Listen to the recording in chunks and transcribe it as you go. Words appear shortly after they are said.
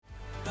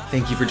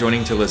Thank you for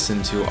joining to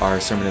listen to our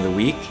Sermon of the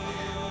Week.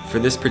 For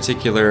this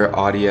particular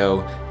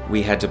audio,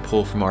 we had to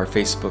pull from our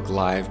Facebook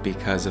Live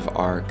because of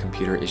our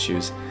computer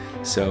issues.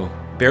 So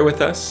bear with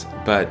us,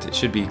 but it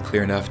should be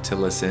clear enough to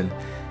listen.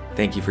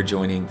 Thank you for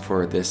joining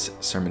for this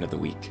Sermon of the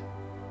Week.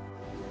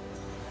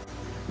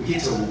 We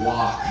get to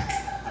walk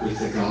with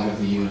the God of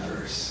the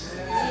universe.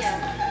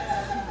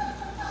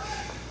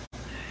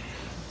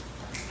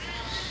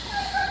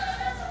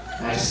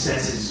 I just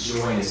sense his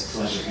joy and his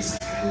pleasure. He's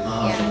like, I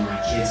love when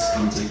my kids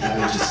come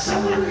together to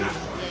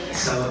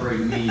celebrate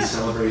me,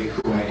 celebrate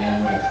who I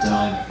am, what I've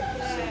done.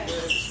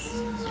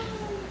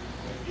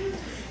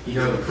 You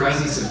know, the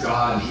presence of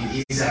God,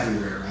 he's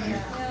everywhere,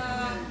 right?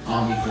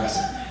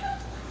 Omnipresent.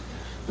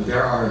 But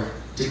there are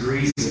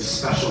degrees of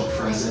special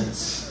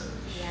presence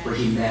where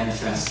he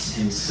manifests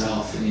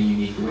himself in a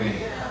unique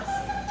way.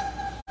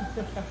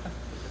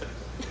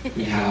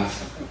 We have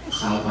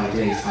cloud by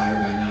day, fire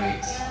by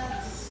night.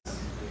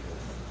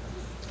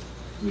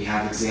 We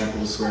have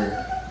examples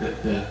where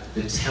the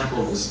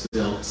temple was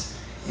built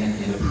and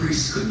the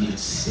priest couldn't even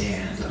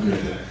stand under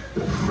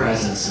the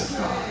presence of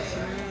God.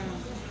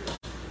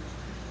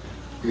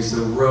 There's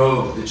the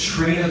robe, the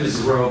train of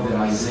his robe that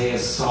Isaiah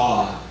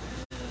saw,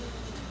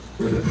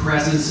 where the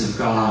presence of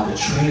God, the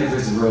train of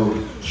his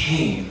robe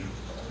came,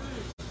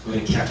 but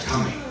it kept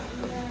coming,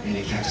 and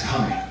it kept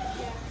coming,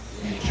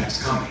 and it kept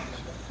coming.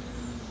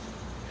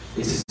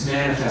 It's his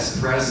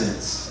manifest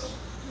presence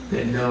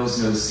that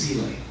knows no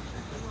ceiling.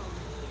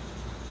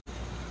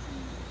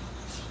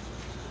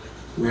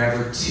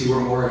 Wherever two or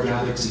more are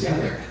gathered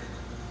together,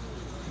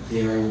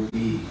 there will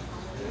be.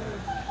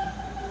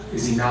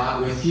 Is he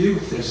not with you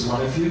if there's one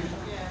of you?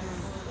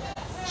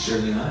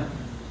 Surely not.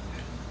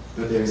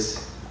 But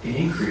there's an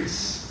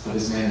increase of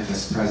his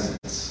manifest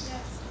presence.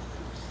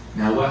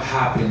 Now what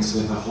happens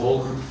with a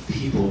whole group of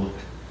people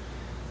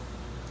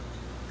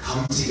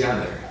come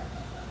together,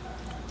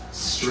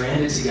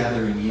 stranded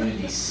together in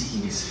unity,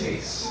 seeking his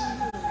face?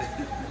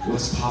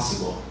 What's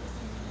possible?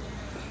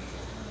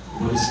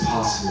 What is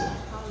possible?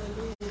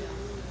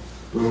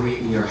 Where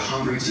we are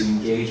hungry to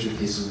engage with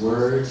his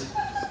word,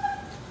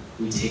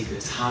 we take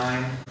the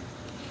time,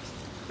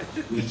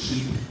 we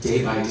keep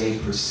day by day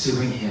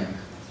pursuing him.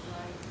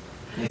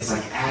 And it's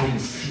like adding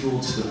fuel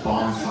to the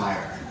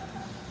bonfire.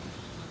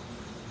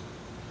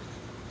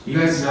 You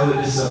guys know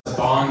that this is a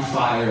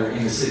bonfire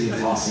in the city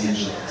of Los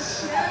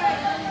Angeles.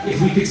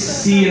 If we could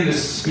see in the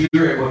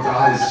spirit what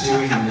God is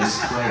doing in this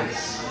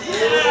place.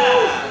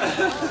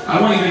 I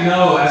want you to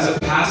know, as a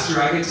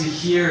pastor, I get to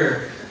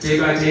hear day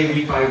by day,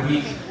 week by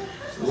week,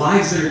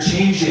 lives that are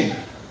changing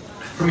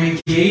from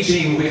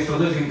engaging with the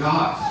living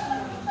God.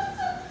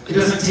 It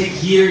doesn't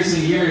take years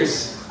and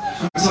years.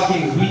 I'm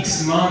talking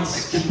weeks,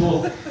 months.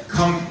 People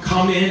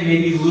come in,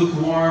 maybe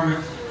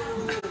lukewarm,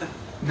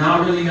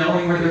 not really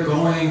knowing where they're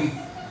going,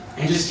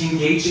 and just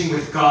engaging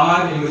with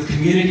God and with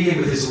community and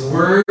with his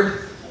word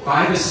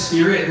by the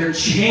Spirit. They're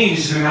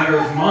changed in a matter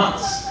of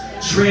months,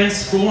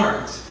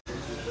 transformed.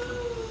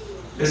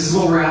 This is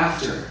what we're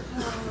after.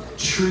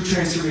 True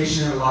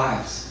transformation in our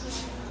lives.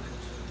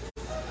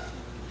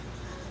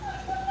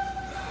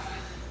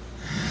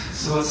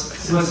 So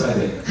let's dive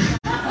in.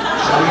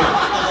 Shall we?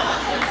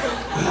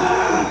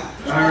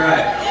 All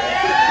right.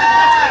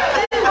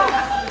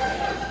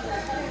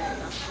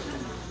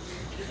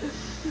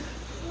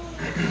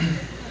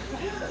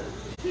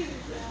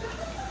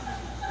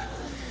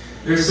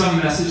 There's some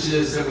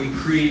messages that we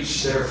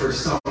preach that are for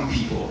some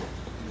people.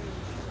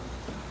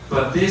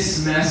 But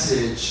this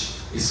message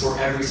is for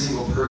every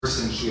single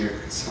person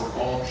here. It's for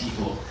all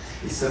people.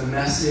 It's the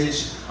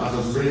message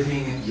of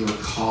living your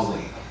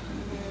calling.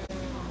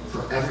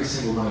 For every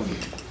single one of you.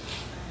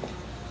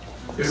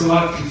 There's a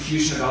lot of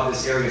confusion about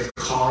this area of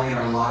calling in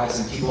our lives,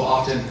 and people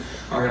often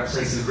are in a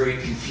place of great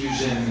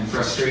confusion and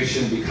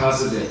frustration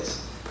because of it.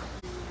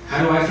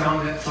 How do I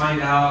find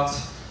out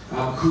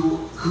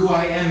who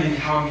I am and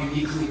how I'm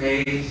uniquely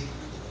made?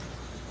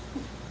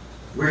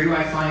 Where do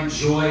I find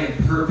joy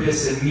and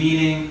purpose and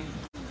meaning?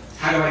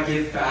 How do I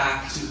give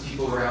back to the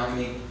people around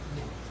me?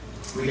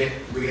 We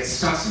get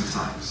stuck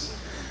sometimes.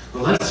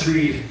 But let's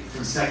read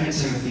from 2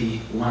 Timothy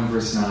 1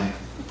 verse 9.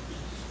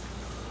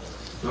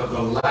 But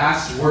the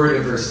last word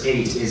of verse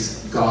 8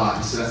 is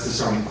God. So that's the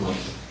starting point.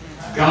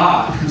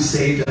 God who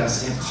saved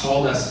us and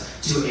called us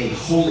to a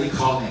holy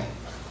calling.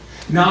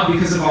 Not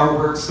because of our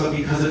works, but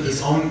because of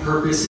his own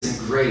purpose and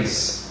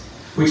grace,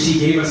 which he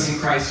gave us in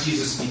Christ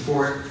Jesus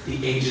before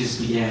the ages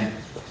began.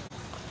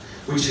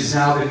 Which has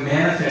now been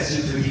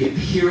manifested through the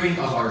appearing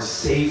of our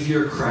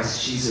Savior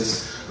Christ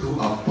Jesus, who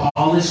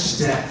abolished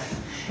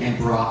death and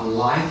brought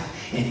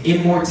life and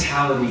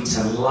immortality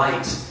to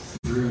light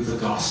through the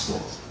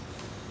gospel.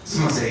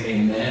 Someone say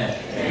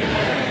amen.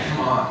 Amen.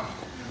 Come on.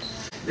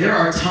 There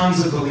are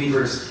tons of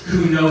believers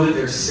who know that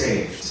they're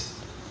saved.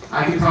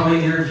 I could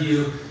probably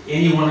interview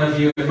any one of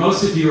you, and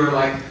most of you are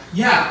like,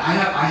 yeah, I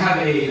have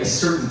a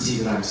certainty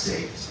that I'm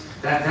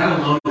saved. That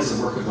alone is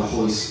a work of the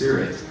Holy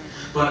Spirit.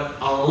 But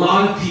a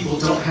lot of people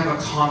don't have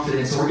a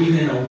confidence or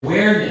even an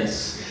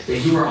awareness that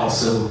you are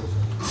also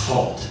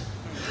called.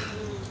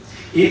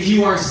 If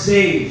you are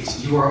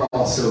saved, you are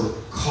also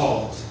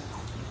called.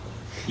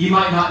 You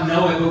might not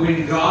know it, but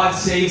when God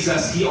saves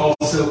us, he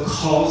also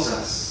calls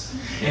us.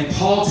 And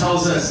Paul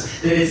tells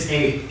us that it's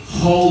a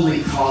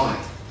holy calling.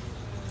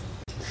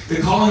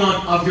 The calling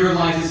of your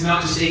life is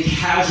not just a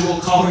casual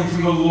calling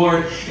from the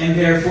Lord, and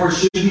therefore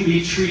shouldn't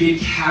be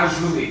treated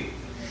casually.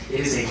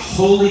 It is a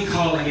holy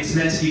calling. It's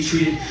meant to be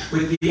treated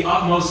with the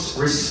utmost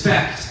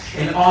respect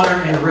and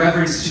honor and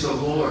reverence to the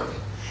Lord.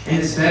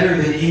 And it's better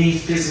than any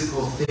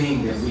physical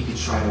thing that we could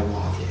try to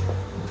walk in.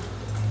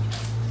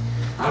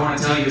 I want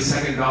to tell you a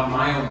second about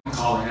my own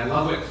calling. I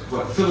love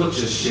what Philip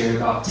just shared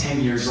about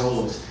 10 years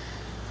old.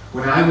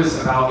 When I was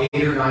about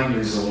 8 or 9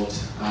 years old,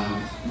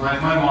 my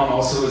mom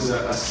also was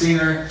a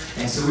singer,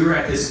 and so we were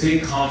at this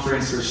big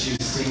conference where she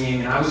was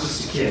singing, and I was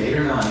just a kid, 8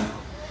 or 9.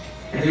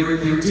 And they were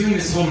doing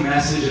this whole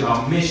message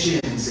about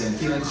missions and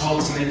feeling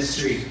called to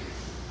ministry.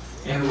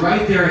 And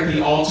right there at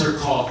the altar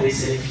call, they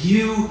said, if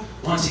you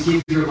want to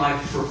give your life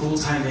for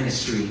full-time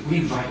ministry, we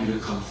invite you to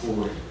come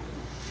forward.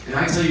 And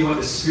I tell you what,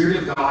 the Spirit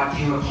of God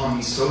came upon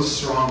me so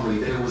strongly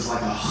that it was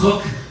like a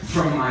hook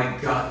from my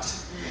gut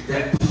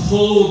that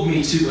pulled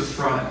me to the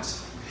front.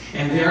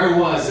 And there I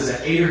was as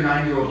an 8 or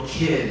 9-year-old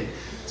kid,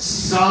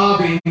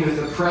 sobbing with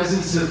the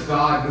presence of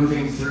God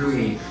moving through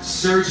me,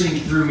 surging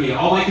through me.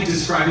 All I could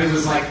describe it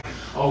was like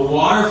a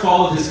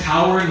waterfall of his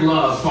power and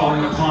love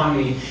falling upon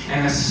me,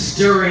 and a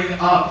stirring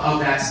up of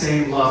that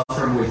same love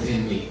from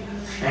within me.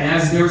 And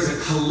as there was a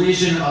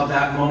collision of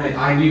that moment,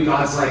 I knew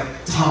God's like,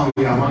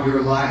 Tommy, I want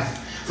your life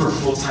for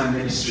full-time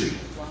ministry.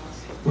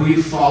 Will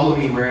you follow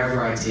me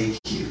wherever I take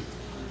you?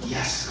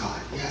 Yes, God.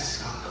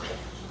 Yes, God.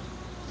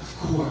 Of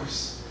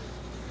course.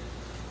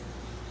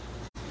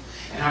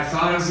 And I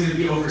thought I was going to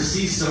be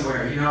overseas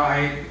somewhere. You know,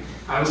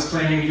 I was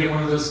planning to get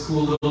one of those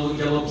cool little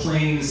yellow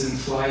planes and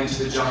fly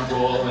into the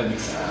jungle. And,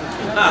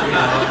 you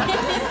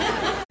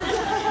know,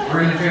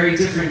 we're in a very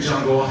different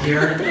jungle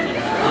here.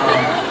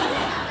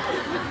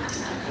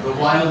 The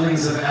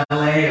wildlings of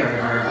LA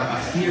are a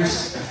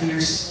fierce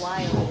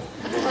people.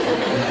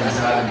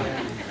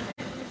 And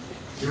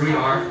here we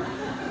are.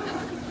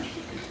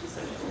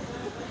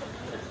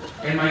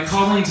 And my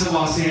calling to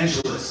Los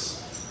Angeles.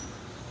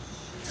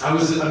 I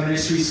was a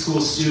ministry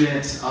school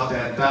student up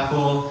at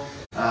Bethel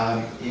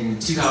in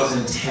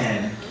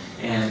 2010.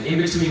 And in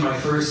between my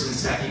first and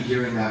second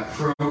year in that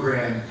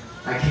program,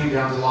 I came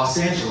down to Los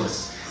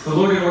Angeles. The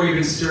Lord had already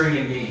been stirring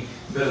in me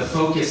the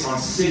focus on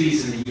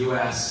cities in the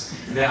U.S.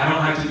 and that I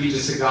don't have to be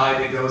just a guy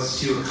that goes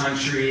to a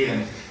country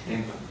and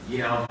you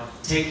know,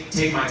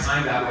 take my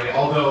time that way.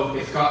 Although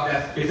if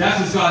that's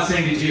what God's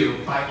saying to do,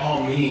 by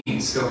all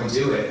means, go and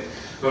do it.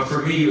 But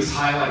for me, he was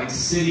highlighting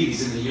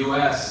cities in the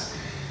U.S.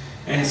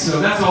 And so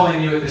that's all I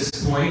knew at this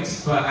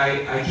point. But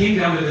I came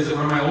down to visit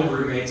one of my old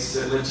roommates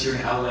that lived here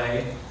in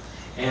L.A.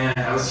 And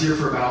I was here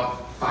for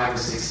about 5 or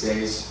 6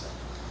 days.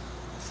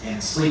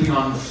 And sleeping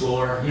on the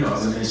floor, you know,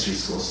 as a ministry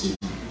school student.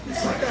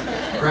 It's like,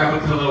 grab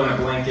a pillow and a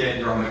blanket,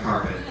 you're on the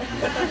carpet.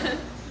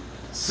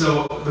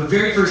 So the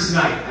very first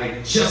night,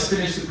 I just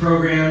finished the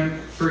program,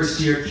 first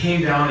year,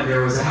 came down and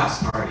there was a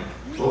house party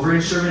over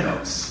in Sherman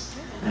Oaks.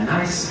 A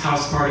nice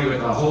house party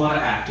with a whole lot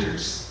of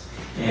actors.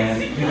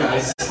 And you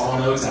guys all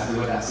know exactly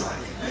what that's like.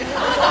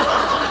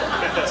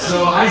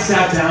 So I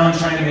sat down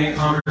trying to make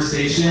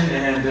conversation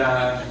and,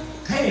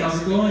 hey,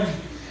 how's it going?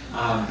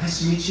 Nice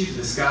to meet you,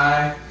 this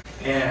guy.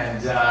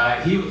 And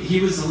he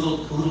was a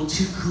little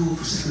too cool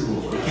for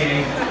school,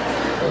 okay?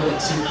 A little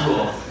too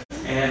cool.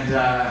 And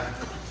I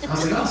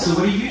was like, oh, so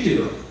what do you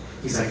do?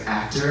 He's like,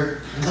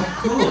 actor. I was like,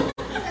 cool.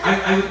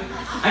 I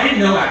didn't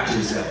know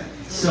actors then.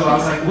 So I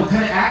was like, what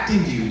kind of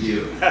acting do you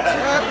do?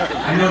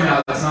 I know now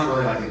that's not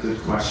really like a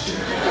good question.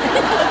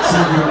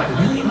 So we were like,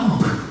 really? Oh,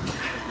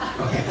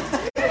 okay.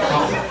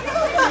 Awesome.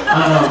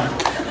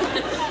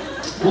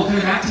 What kind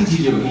of acting do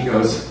you do? And he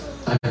goes,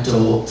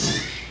 adult.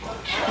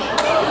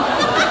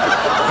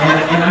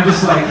 And I'm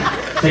just like,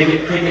 take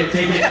it. Poker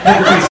face.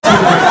 I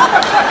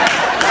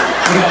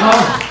go, oh,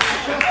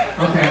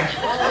 okay.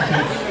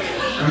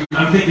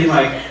 I'm thinking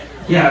like,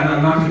 yeah,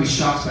 I'm not going to be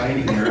shocked by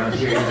anything around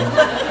here.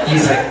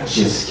 He's like,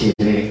 just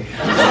kidding.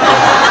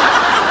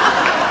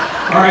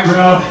 All right,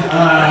 bro.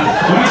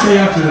 What do you say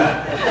after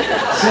that?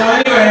 So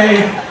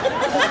anyway,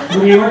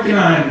 what are you working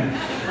on?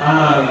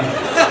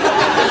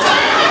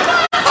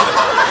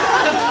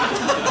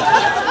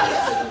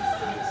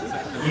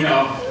 You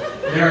know,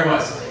 there it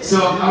was. So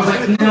I was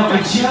like, you know,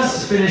 I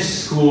just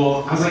finished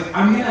school. I was like,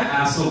 I'm going to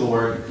ask the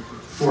Lord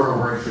for a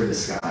word for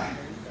this guy.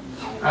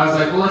 I was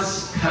like, well,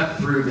 let's cut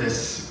through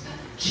this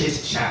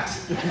chit-chat.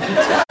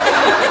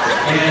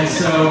 And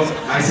so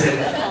I said,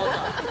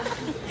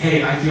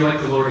 hey, I feel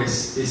like the Lord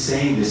is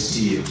saying this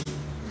to you.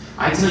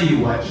 I tell you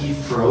what, he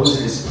froze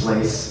in his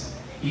place.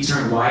 He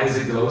turned white as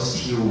a ghost.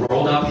 He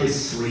rolled up his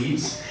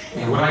sleeves.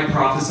 And what I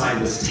prophesied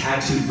was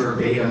tattooed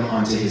verbatim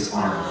onto his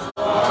arm.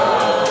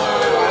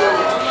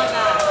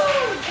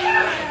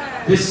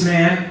 This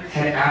man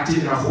had acted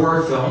in a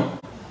horror film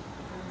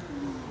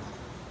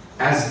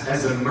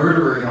as a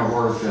murderer in a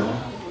horror film,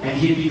 and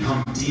he had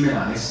become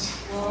demonized.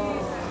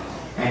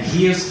 And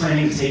he is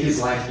planning to take his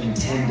life in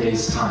 10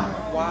 days' time.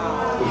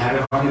 Wow. He had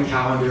it on the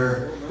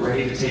calendar,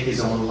 ready to take his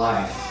own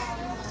life.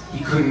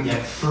 He couldn't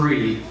get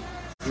free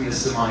from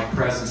this demonic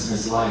presence in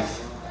his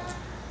life.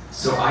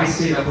 So I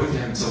stayed up with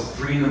him until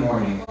 3 in the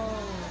morning,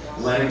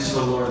 led him to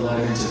the Lord, led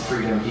him into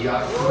freedom. He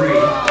got free.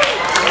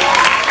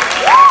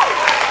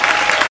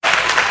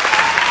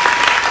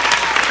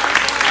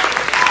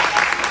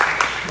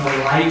 The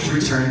light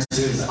returned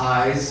to his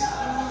eyes.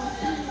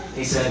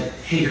 He said,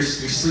 hey, you're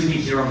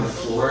sleeping here on the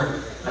floor.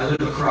 I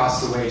live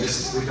across the way.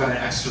 We've got an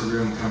extra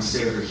room. Come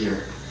stay over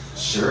here.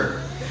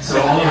 Sure.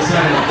 So all of a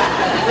sudden,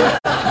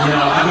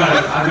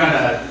 I've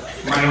got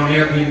my own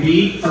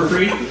Airbnb for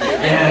free,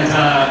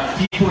 and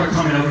people are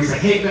coming over. He's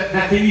like, hey,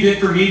 that thing you did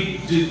for me,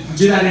 do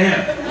that to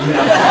him.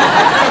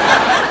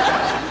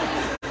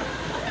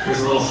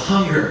 There's a little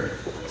hunger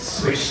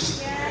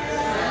switched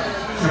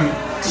from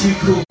too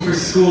cool for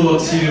school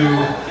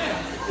to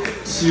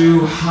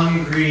too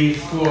hungry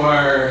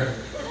for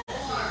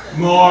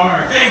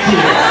more. Thank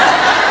you.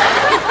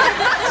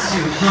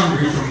 Too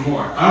hungry for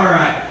more. All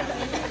right.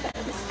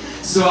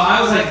 So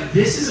I was like,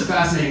 this is a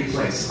fascinating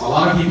place. A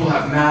lot of people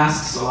have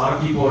masks. A lot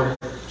of people are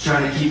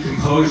trying to keep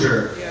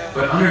composure.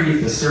 But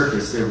underneath the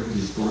surface, they're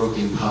these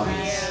broken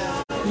puppies.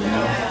 You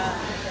know?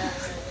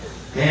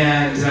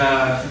 And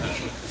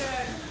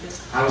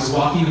I was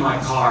walking to my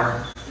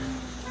car,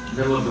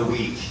 middle of the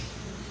week.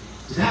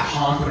 Did that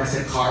honk when I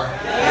said car?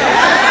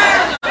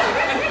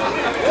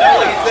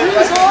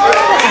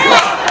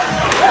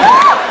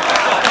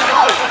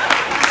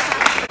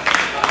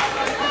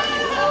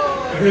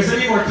 If there's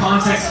any more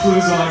context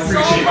clues, I'll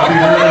appreciate it. I'll be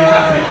really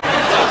happy.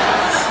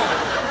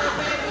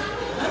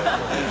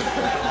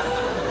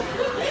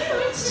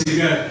 It's too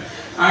good.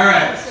 All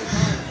right.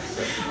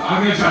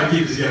 I'm going to try to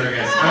keep it together,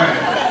 guys. All right.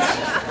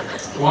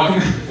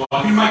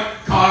 Walking in my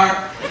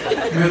car,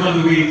 middle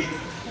of the week,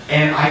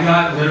 and I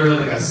got literally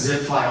like a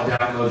zip file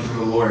download from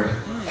the Lord.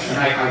 And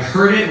I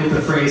heard it with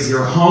the phrase,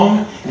 you're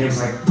home, and it was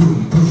like,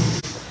 boom, boom.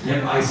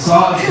 And I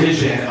saw a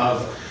vision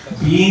of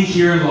being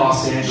here in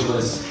Los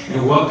Angeles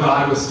and what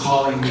God was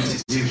calling me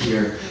to do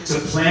here. To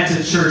plant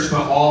a church,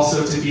 but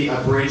also to be a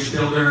bridge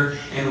builder,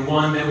 and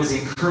one that was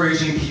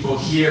encouraging people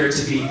here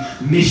to be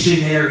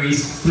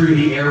missionaries through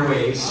the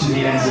airwaves to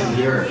the ends of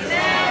the earth.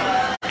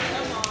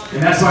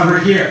 And that's why we're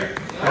here.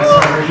 That's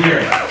why we're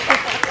here.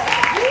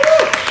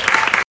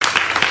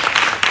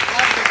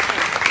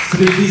 So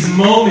there's these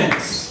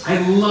moments. I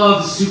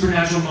love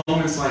supernatural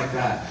moments like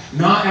that.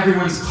 Not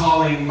everyone's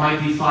calling might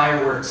be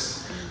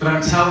fireworks, but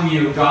I'm telling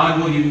you,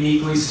 God will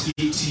uniquely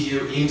speak to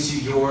you into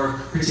your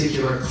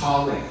particular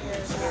calling.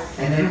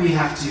 And then we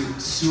have to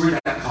steward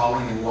that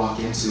calling and walk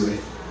into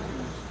it.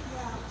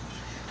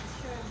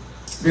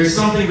 There's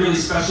something really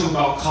special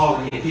about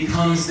calling. It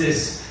becomes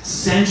this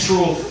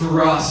central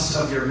thrust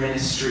of your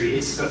ministry.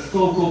 It's the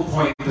focal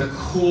point, the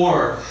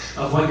core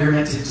of what you're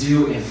meant to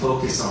do and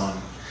focus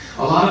on.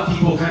 A lot of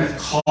people kind of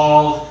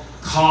call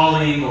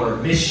calling or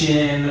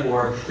mission,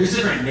 or there's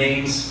different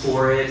names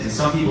for it. And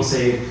some people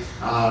say,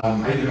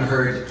 I even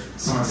heard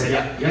someone say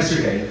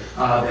yesterday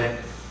that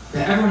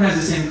everyone has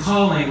the same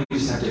calling, we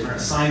just have different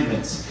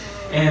assignments.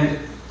 And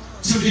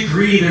to a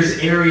degree, there's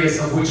areas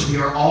of which we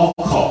are all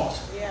called.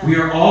 We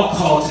are all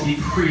called to be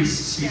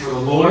priests before the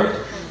Lord,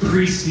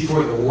 priests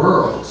before the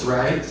world,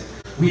 right?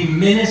 We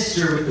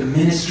minister with the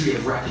ministry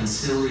of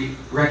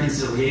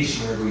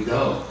reconciliation wherever we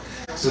go.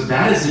 So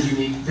that is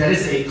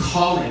a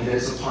calling that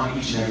is upon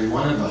each and every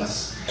one of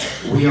us.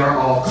 We are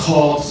all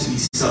called to be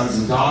sons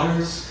and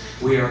daughters.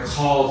 We are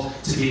called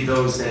to be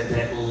those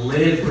that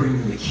live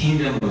bringing the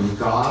kingdom of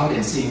God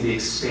and seeing the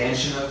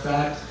expansion of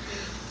that.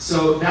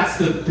 So that's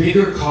the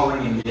bigger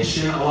calling and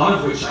mission, a lot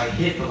of which I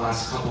hit the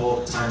last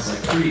couple times I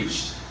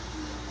preached.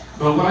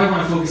 But what I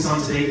want to focus on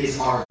today is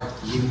our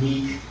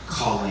unique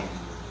calling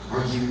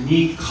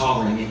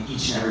in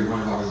each and every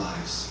one of our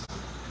lives.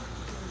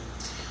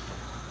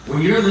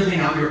 When you're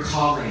living out your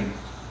calling,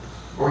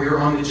 or you're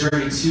on the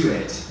journey to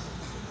it,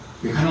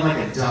 you're kind of like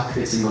a duck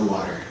that's in the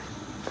water.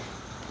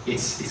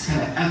 It's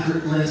kind of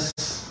effortless,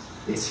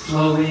 it's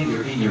flowing,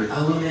 you're in your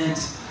element.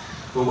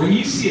 But when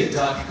you see a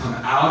duck come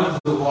out of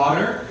the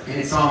water and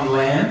it's on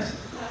land,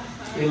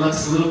 it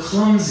looks a little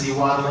clumsy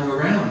waddling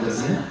around,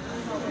 doesn't it?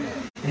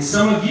 And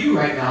some of you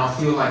right now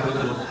feel like a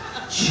little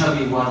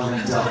chubby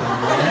waddling duck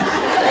on land.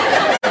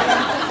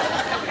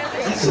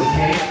 That's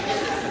okay.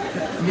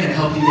 I'm going to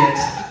help you get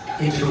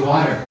into the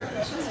water.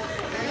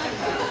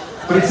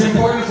 But it's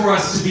important for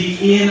us to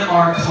be in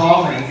our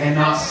calling and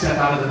not step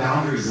out of the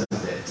boundaries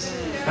of it.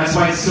 That's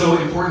why it's so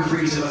important for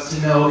each of us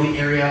to know the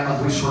area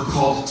of which we're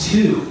called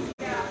to.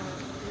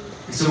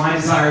 And so my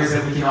desire is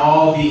that we can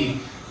all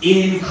be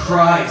in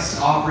Christ,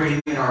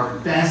 operating in our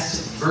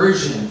best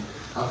version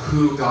of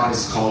who God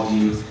has called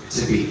you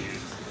to be.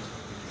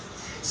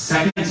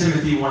 2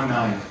 Timothy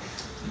 1:9.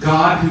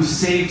 God who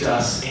saved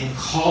us and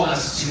called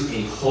us to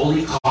a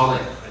holy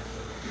calling,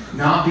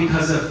 not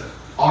because of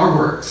our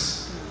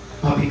works,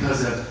 but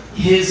because of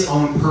His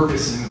own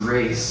purpose and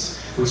grace,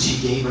 which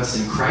He gave us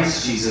in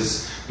Christ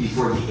Jesus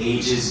before the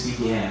ages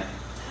began.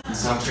 And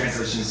some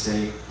translations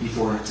say,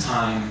 before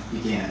time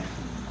began.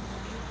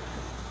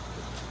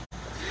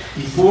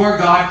 Before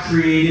God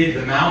created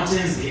the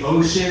mountains, the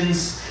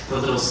oceans, the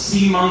little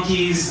sea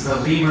monkeys, the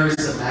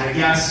lemurs of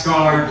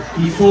Madagascar,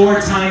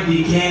 before time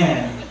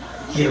began,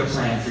 He had a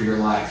plan for your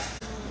life.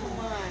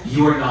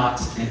 You are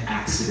not an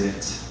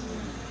accident.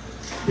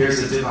 There's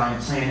a divine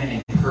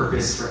plan and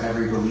purpose for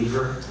every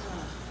believer.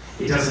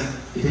 It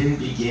didn't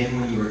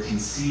begin when you were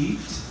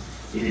conceived.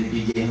 It didn't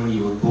begin when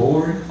you were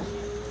born.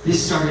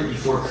 This started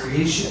before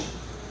creation.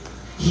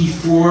 He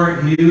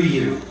foreknew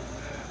you.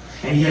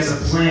 And He has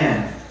a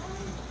plan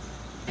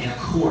and a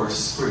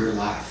course for your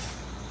life.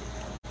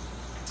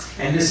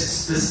 And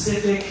this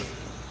specific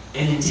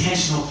and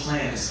intentional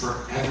plan is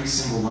for every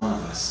single one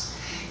of us.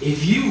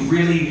 If you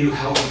really knew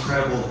how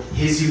incredible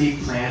His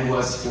unique plan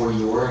was for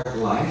your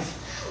life,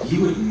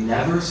 you would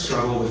never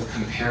struggle with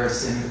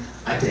comparison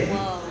a day.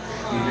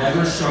 You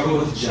never struggle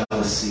with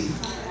jealousy.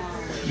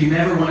 You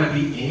never want to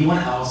be anyone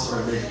else or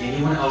live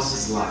anyone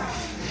else's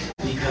life,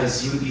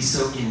 because you would be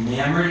so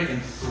enamored and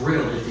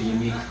thrilled with the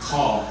unique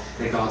call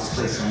that God's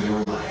placed on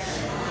your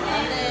life.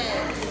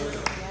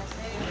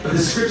 But the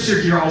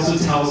scripture here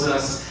also tells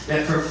us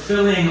that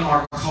fulfilling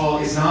our call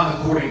is not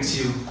according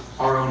to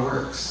our own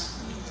works.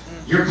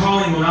 Your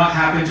calling will not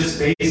happen just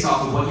based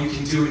off of what you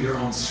can do in your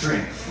own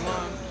strength.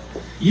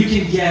 You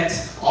can get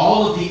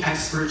all of the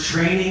expert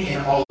training in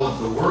all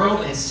of the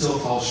world and still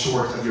fall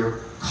short of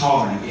your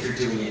calling if you're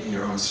doing it in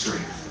your own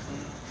strength.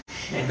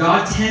 And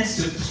God tends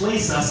to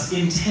place us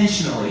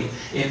intentionally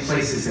in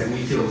places that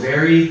we feel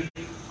very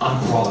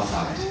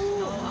unqualified.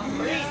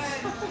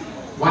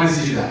 Why does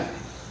He do that?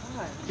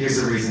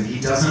 Here's the reason. He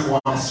doesn't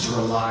want us to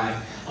rely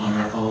on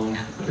our own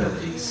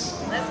abilities.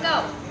 Let's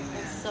go.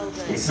 So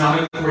good. It's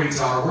not according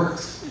to our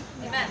works.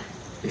 Amen.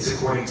 It's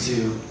according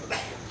to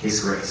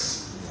His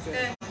grace.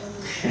 Good.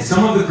 And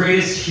some of the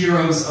greatest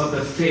heroes of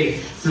the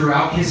faith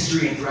throughout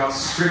history and throughout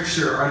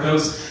Scripture are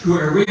those who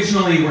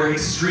originally were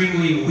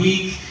extremely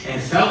weak and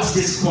felt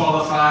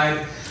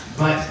disqualified,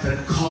 but the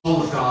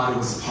call of God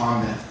was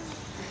upon them.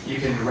 You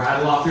can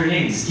rattle off their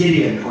names: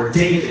 Gideon, or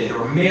David,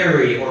 or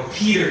Mary, or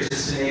Peter,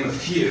 just to name a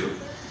few.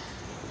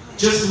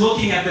 Just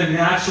looking at the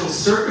natural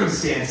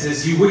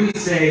circumstances, you wouldn't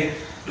say,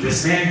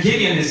 this man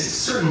Gideon is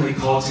certainly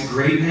called to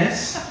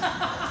greatness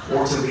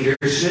or to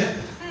leadership.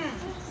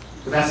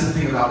 But that's the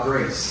thing about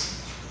grace.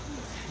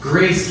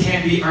 Grace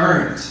can't be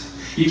earned.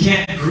 You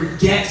can't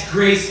get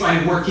grace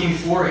by working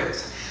for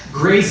it.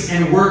 Grace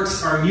and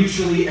works are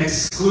mutually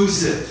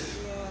exclusive.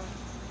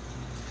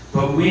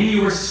 But when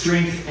your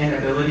strength and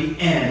ability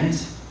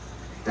end,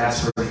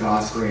 that's where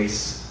God's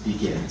grace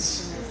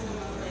begins.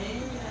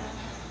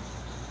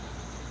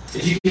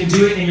 If you can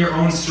do it in your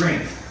own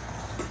strength,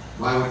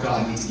 why would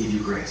God need to give you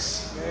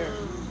grace?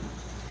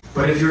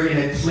 But if you're in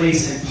a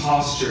place and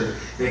posture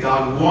that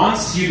God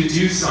wants you to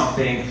do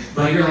something,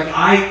 but you're like,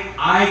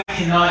 I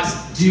cannot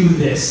do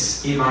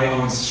this in my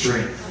own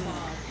strength,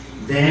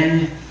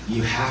 then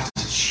you have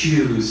to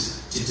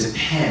choose to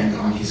depend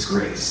on His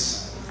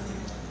grace.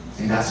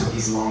 And that's what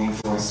He's longing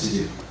for us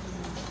to do.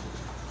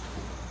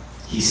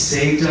 He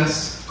saved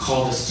us,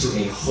 called us to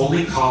a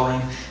holy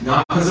calling,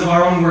 not because of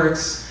our own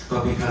works,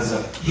 but because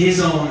of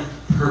His own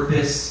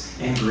purpose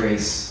and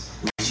grace,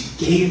 which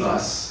He gave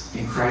us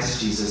in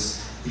Christ Jesus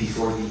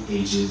before the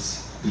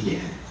ages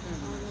began.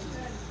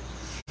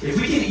 If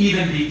we can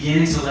even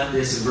begin to let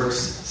this verse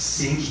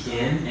sink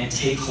in and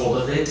take hold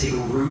of it, take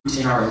root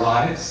in our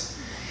lives,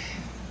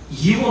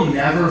 you will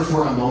never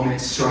for a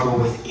moment struggle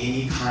with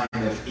any kind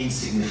of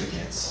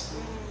insignificance.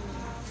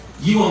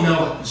 You will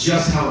know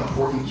just how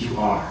important you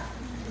are.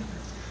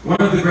 One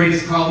of the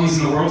greatest problems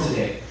in the world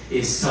today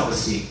is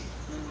self-esteem.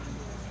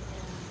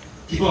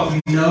 People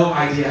have no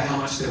idea how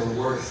much they're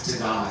worth to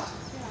God.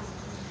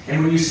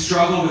 And when you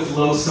struggle with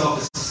low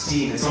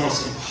self-esteem, it's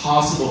almost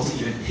impossible to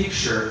even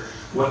picture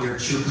what your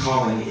true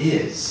calling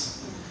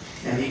is.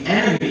 And the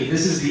enemy,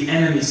 this is the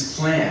enemy's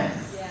plan.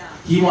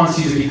 He wants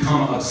you to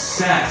become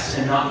obsessed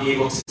and not be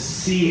able to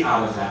see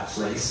out of that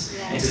place,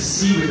 and to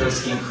see with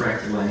those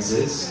incorrect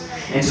lenses,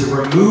 and to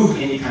remove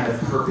any kind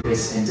of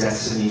purpose and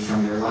destiny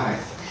from your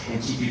life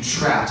and keep you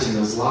trapped in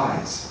those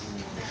lies.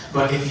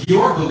 But if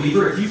you're a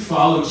believer, if you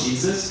follow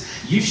Jesus,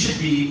 you should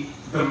be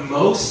the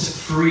most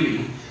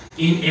free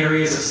in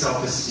areas of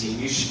self-esteem.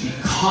 You should be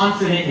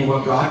confident in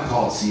what God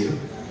calls you.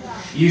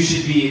 You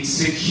should be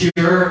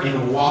secure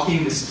in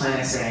walking this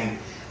planet saying,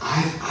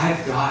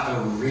 I've got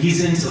a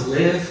reason to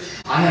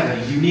live. I have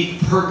a unique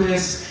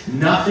purpose.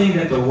 Nothing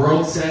that the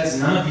world says,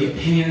 none of the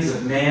opinions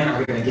of man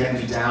are going to get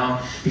me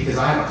down, because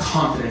I have a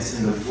confidence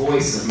in the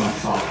voice of my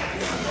Father.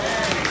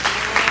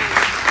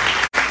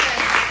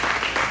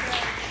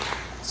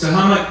 So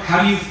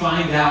how do you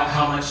find out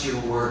how much you're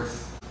worth?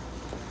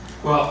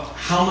 Well,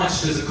 how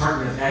much does a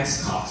carton of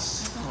eggs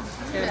cost?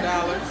 $10.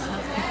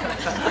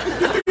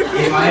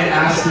 If I had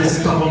asked this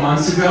a couple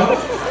months ago,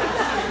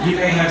 you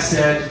may have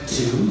said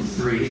 $2,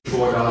 $3,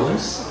 $4,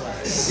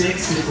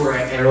 $6 if we're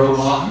at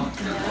Aeromountain.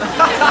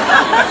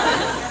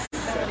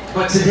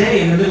 But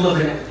today, in the middle of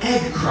an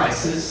egg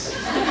crisis,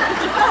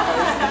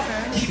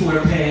 people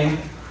are paying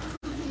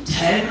 $10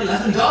 $10,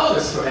 $11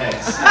 for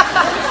eggs.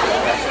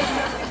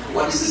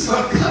 What is this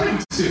about coming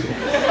to?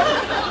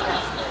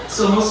 It's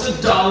almost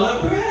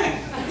 $1 per egg.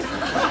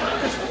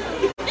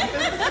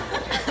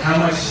 How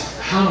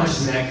much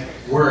is an egg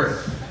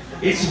worth?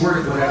 It's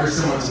worth whatever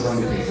someone's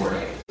willing to pay for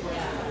it.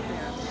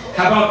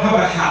 How about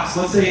a house?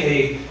 Let's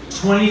say a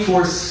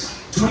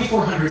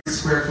 2,400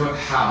 square foot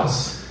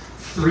house,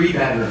 3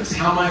 bedrooms.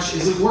 How much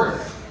is it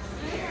worth?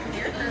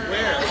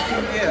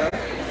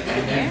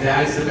 And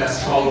that is the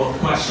best follow-up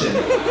question.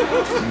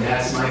 And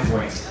that's my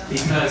point.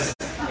 Because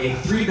a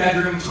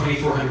 3-bedroom,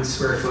 2,400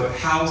 square foot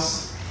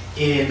house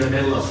in the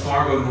middle of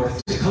Fargo,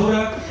 North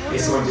Dakota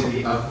is going to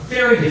be a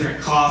very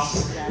different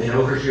cost than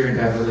over here in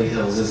Beverly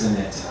Hills, isn't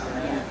it?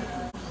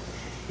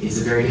 It's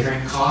a very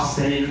different cost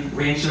than in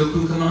Rancho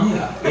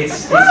Cucamonga.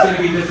 It's going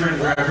to be different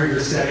wherever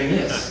your setting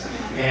is.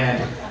 And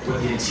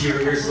what the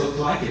interiors look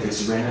like, if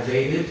it's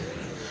renovated.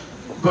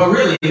 But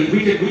really,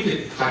 we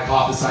could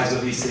hypothesize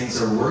what these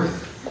things are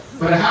worth.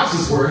 But a house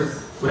is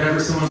worth whatever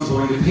someone's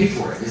willing to pay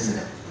for it, isn't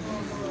it?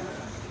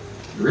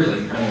 Really.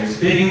 I mean, there's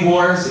bidding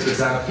wars, it gets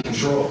out of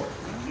control.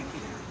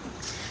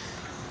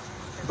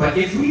 But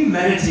if we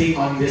meditate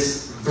on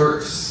this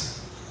verse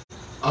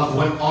of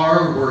what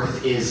our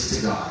worth is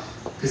to God,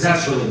 because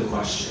that's really the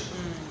question.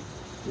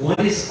 What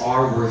is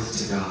our worth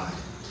to God?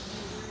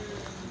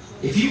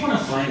 If you want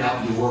to find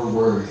out your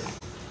worth,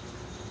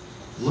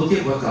 look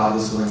at what God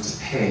was willing to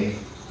pay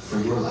for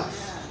your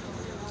life.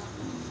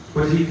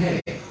 What did he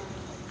pay?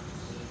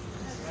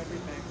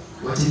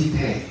 What did he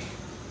pay?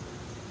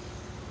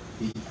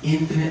 The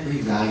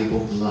infinitely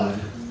valuable blood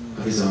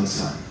of his own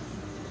Son.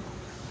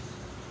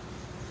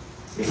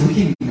 If we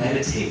can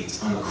meditate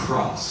on the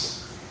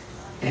cross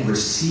and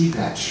receive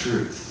that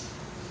truth,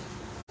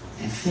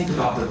 and think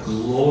about the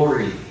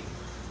glory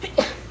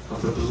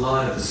of the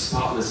blood of the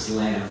spotless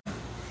Lamb,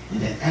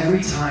 and that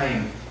every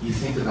time you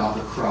think about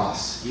the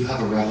cross, you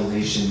have a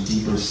revelation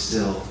deeper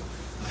still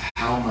of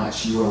how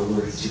much you are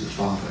worth to the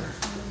Father.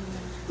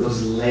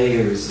 Those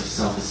layers of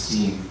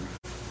self-esteem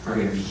are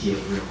going to be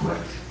healed real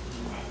quick.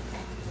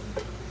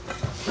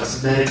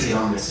 Let's meditate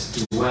on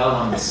this, dwell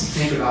on this,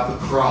 think about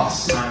the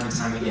cross time and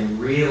time again,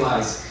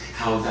 realize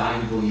how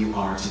valuable you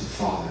are to the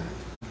Father.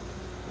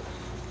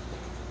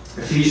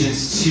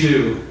 Ephesians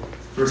 2,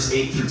 verse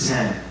 8 through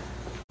 10.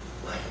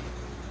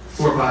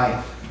 For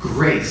by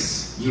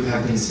grace you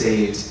have been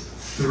saved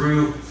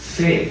through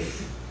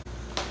faith.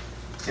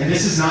 And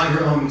this is not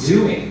your own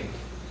doing.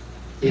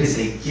 It is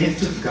a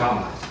gift of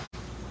God,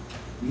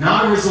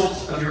 not a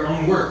result of your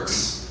own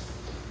works,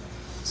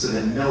 so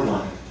that no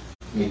one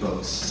may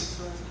boast.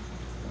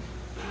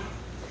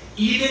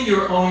 Even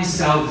your own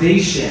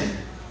salvation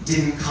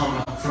didn't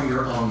come from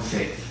your own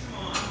faith.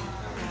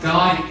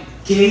 God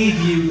gave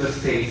you the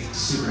faith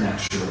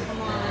supernaturally.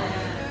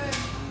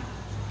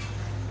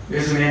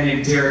 There's a man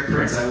named Derek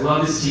Prince. I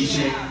love his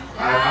teaching.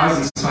 I was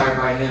inspired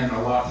by him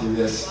a lot through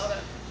this.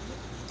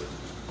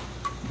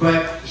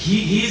 But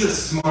he's a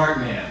smart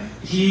man.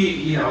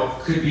 He,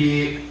 could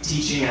be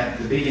teaching at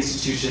the big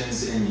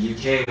institutions in the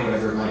UK,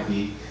 whatever it might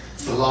be,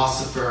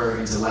 philosopher,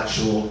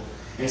 intellectual.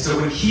 And so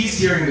when he's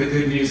hearing the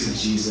good news of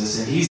Jesus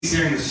and he's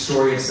hearing the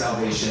story of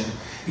salvation,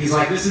 he's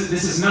like, this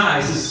is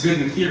nice, this is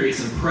good in theory,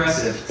 it's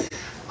impressive.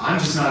 I'm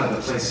just not at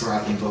the place where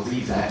I can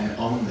believe that and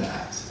own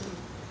that.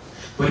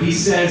 But he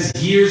says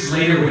years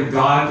later when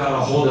God got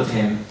a hold of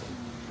him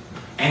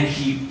and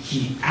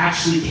he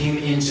actually came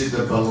into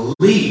the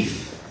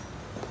belief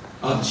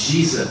of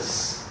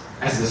Jesus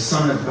as the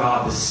Son of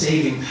God, the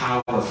saving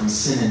power from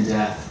sin and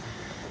death,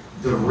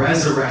 the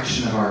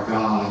resurrection of our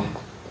God,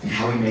 and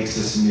how he makes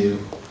us new.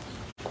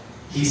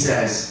 He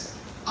says,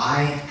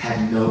 I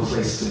had no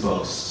place to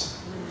boast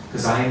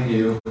because I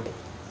knew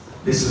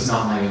this was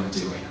not my own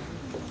doing.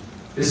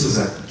 This was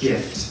a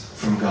gift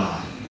from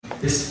God.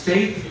 This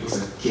faith was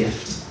a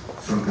gift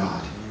from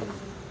God.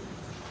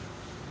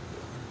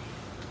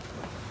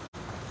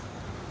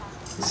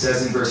 It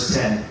says in verse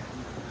 10,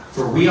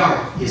 for we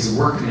are his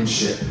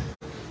workmanship,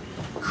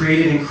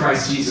 created in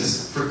Christ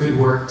Jesus for good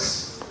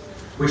works,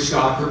 which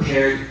God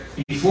prepared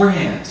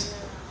beforehand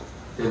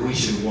that we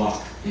should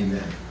walk in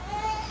them.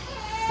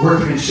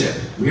 Workmanship.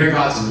 We are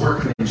God's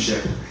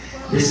workmanship.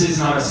 This is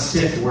not a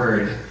stiff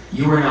word.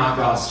 You are not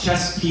God's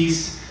chess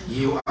piece.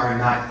 You are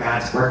not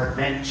God's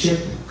workmanship,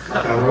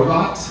 like a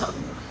robot.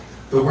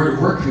 The word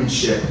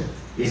workmanship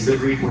is the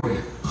Greek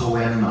word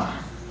poema.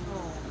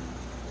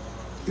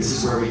 This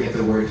is where we get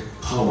the word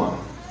poem.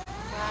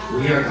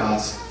 We are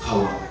God's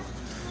poem.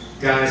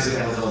 Guys, we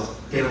get a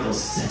little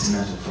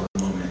sentimental for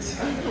a moment.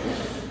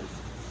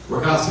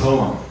 We're God's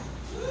poem.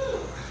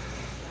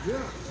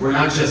 We're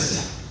not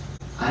just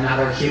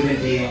another human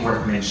being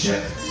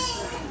workmanship.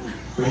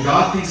 When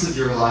God thinks of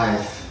your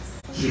life,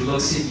 he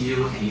looks at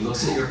you and he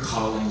looks at your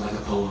calling like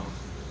a poem.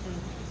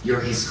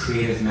 You're his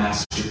creative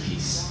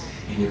masterpiece,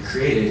 and you're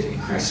created in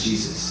Christ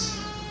Jesus.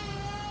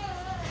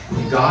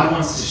 When God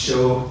wants to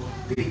show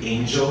the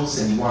angels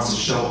and he wants to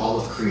show all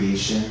of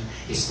creation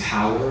his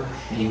power,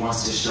 and he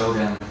wants to show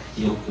them,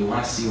 you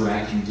want to see what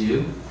I can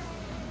do?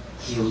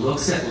 He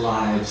looks at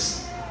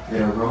lives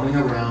that are roaming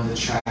around the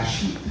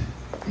trash heap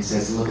He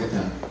says, look at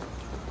them.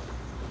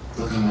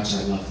 Look how much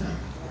I love them.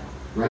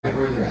 Right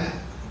where they're at.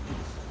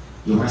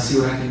 You want to see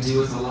what I can do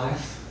with a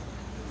life?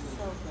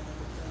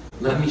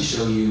 Let me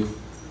show you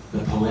the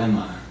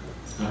poema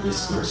of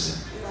this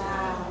person.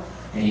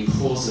 And he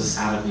pulls us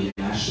out of the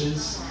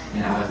ashes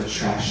and out of the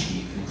trash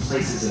heap and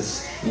places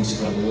us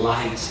into the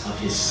light of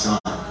his Son.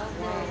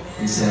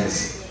 And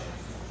says,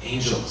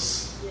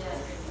 angels,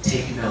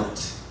 take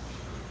note.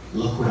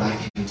 Look what I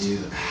can do.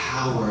 The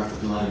power of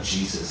the blood of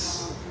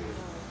Jesus.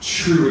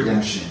 True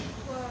redemption.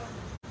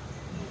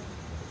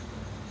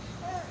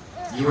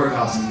 You are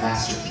God's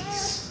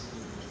masterpiece.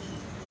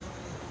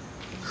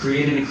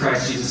 Created in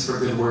Christ Jesus for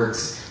good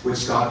works,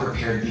 which God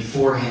prepared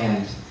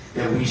beforehand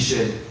that we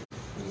should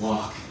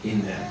walk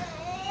in them.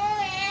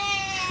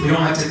 We don't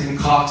have to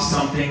concoct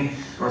something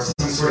or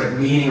some sort of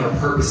meaning or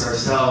purpose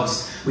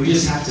ourselves. We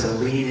just have to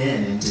lean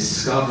in and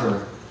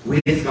discover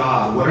with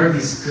God what are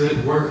these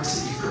good works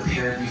that you've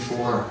prepared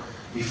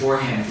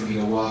beforehand for me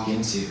to walk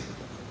into.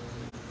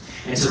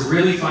 And to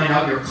really find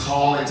out your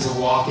call and to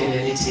walk in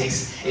it, it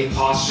takes a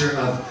posture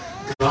of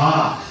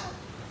God,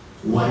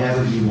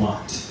 whatever you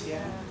want.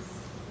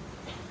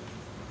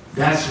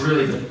 That's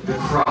really the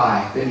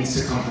cry that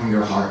needs to come from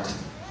your heart.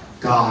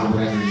 God,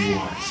 whatever you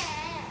want.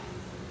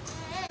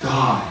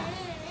 God,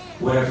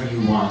 whatever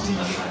you want in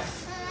my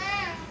life.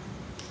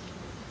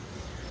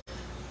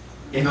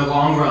 In the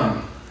long run,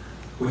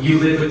 when you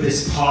live with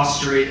this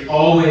posture, it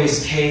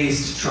always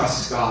pays to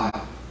trust God.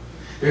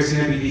 There's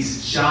going to be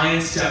these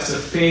giant steps of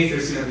faith.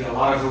 There's going to be a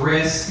lot of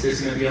risk.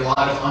 There's going to be a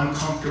lot of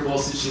uncomfortable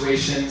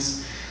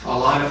situations. A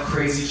lot of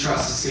crazy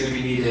trust is going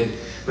to be needed.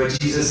 But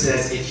Jesus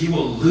says, if you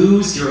will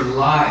lose your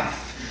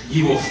life,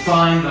 you will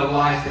find the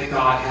life that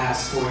God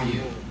has for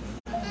you.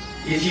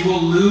 If you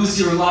will lose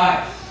your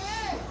life,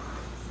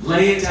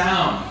 lay it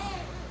down,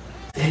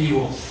 then you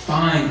will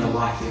find the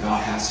life that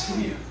God has for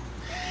you.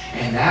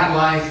 And that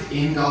life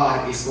in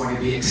God is going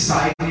to be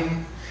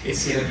exciting,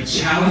 it's going to be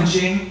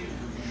challenging,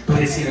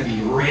 but it's going to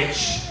be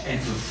rich and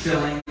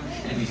fulfilling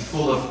and be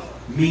full of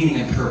meaning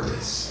and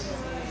purpose.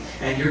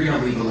 And you're going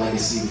to leave a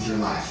legacy with your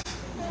life.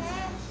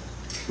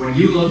 When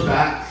you look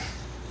back,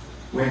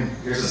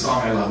 there's a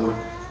song I love,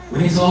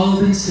 when it's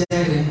all been said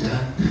and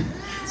done.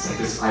 It's like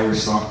this Irish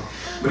song.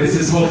 But it's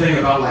this whole thing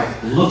about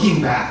like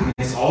looking back when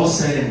it's all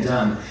said and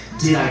done.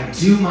 Did I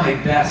do my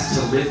best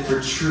to live for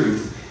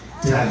truth?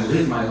 Did I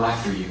live my life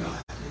for you,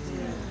 God?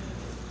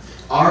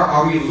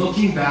 Are we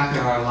looking back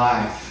at our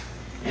life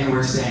and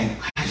we're saying,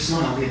 I just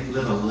want to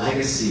live a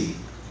legacy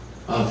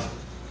of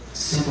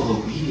simple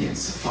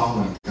obedience, of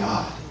following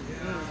God.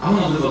 I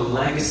want to live a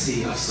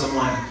legacy of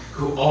someone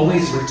who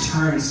always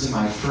returns to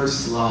my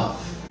first love.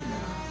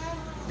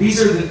 These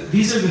are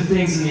the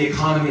things in the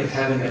economy of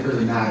heaven that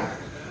really matter.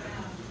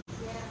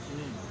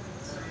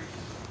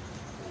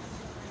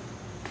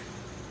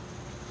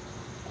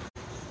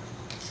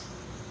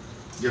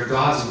 You're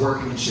God's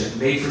workmanship,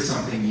 made for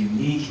something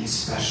unique and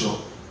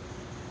special.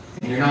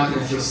 And you're not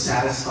going to feel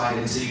satisfied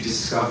until you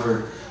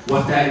discover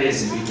what that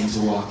is and begin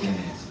to walk in it.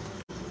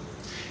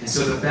 And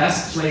so the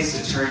best place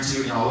to turn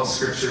to in all of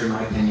Scripture, in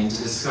my opinion,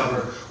 to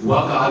discover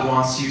what God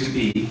wants you to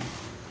be,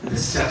 and the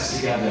steps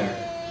together,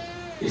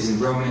 is in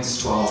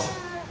Romans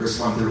 12, verse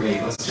 1 through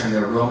 8. Let's turn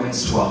there.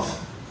 Romans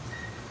 12.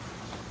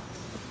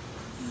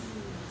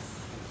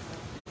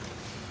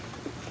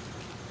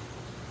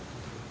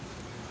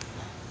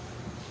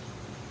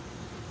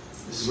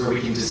 This is where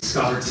we can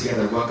discover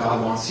together what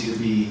God wants you to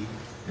be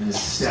and the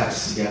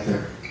steps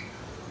together.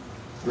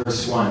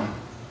 Verse 1.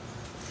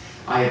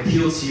 I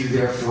appeal to you,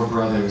 therefore,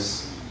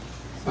 brothers,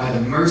 by the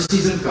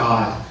mercies of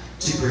God,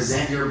 to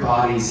present your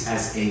bodies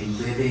as a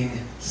living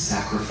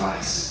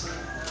sacrifice,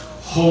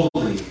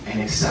 holy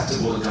and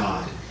acceptable to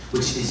God,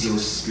 which is your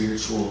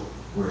spiritual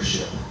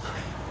worship.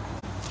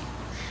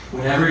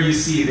 Whenever you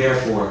see,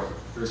 therefore,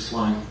 verse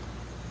 1,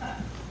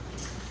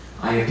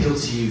 I appeal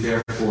to you,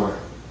 therefore.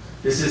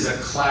 This is a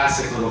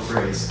classic little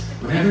phrase.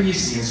 Whenever you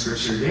see in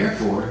Scripture,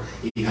 therefore,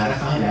 you gotta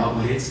find out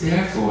what it's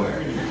there for.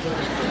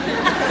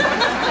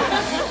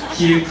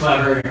 Cute,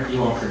 clever,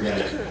 you won't forget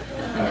it.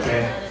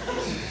 Okay?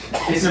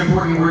 It's an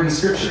important word in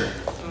Scripture.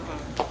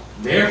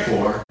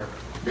 Therefore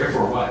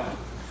what?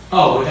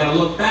 Oh, we gotta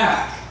look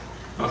back.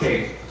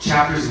 Okay,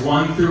 chapters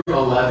 1 through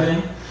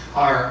 11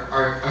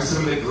 are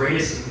some of the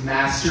greatest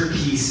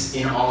masterpiece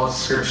in all of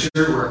Scripture,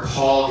 where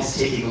Paul is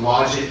taking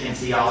logic and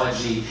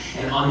theology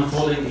and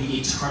unfolding the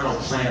eternal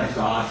plan of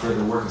God for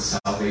the work of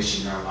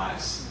salvation in our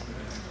lives.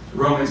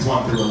 Romans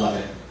 1 through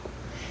 11.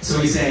 So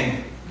he's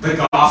saying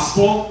the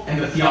gospel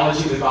and the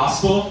theology of the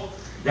gospel,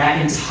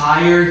 that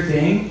entire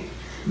thing,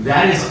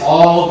 that is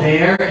all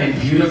there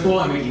and beautiful,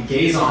 and we can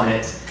gaze on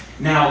it.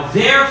 Now,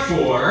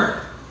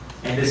 therefore,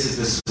 and this is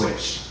the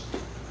switch.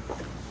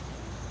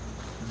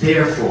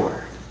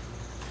 Therefore,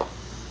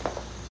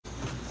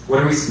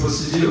 what are we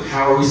supposed to do?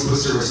 How are we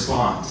supposed to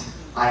respond?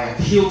 I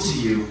appeal to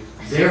you,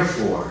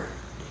 therefore.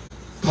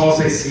 Paul's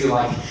basically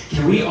like,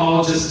 can we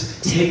all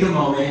just take a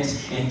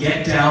moment and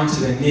get down to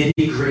the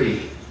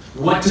nitty-gritty?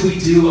 What do we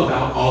do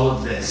about all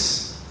of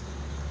this?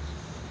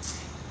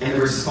 And the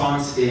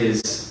response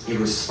is, a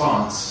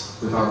response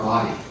with our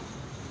body.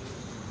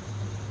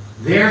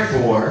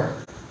 Therefore,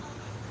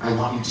 I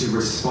want you to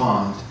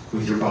respond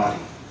with your body.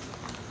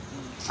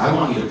 I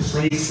want you to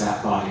place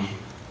that body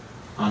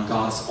on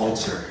God's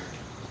altar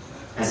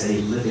as a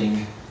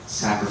living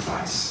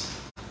sacrifice.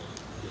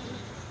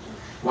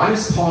 Why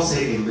does Paul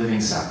say a living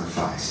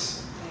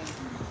sacrifice?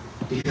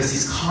 Because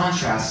he's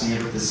contrasting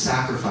it with the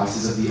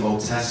sacrifices of the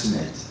Old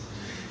Testament.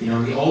 You know,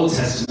 in the Old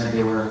Testament,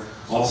 there were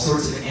all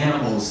sorts of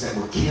animals that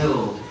were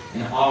killed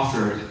and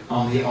offered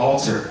on the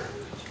altar.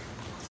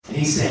 And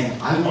he's saying,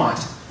 I want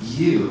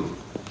you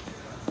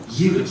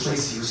to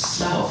place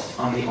yourself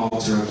on the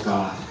altar of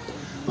God,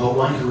 but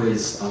one who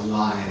is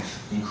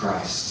alive in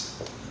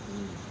Christ.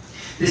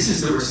 This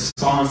is the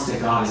response that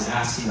God is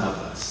asking of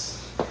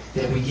us,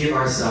 that we give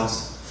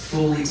ourselves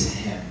fully to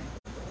him,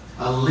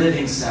 a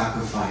living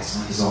sacrifice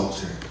on his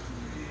altar.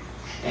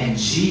 And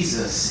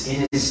Jesus,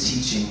 in his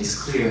teaching, is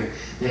clear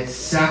that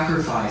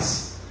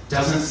sacrifice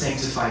doesn't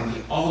sanctify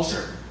the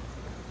altar.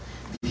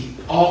 The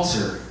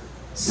altar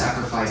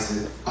sanctifies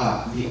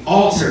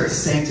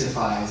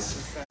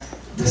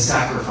the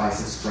sacrifice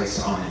that's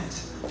placed on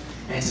it.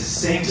 And to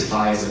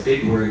sanctify is a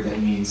big word that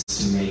means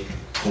to make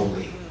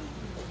holy.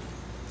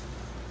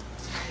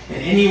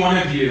 And any one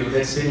of you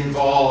that's been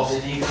involved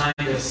in any kind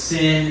of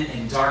sin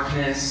and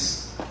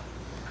darkness,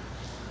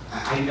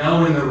 I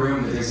know in the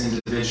room that there's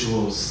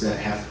individuals that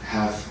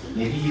have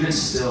maybe even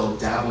still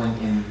dabbling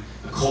in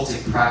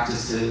occultic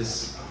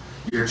practices.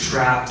 You're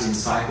trapped in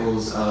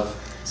cycles of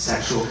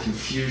sexual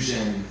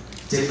confusion,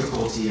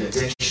 difficulty,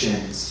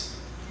 addictions.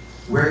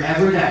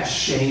 Wherever that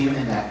shame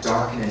and that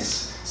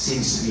darkness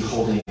seems to be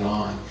holding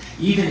on,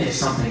 even if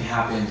something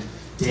happened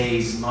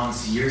days,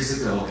 months,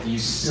 years ago, and you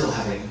still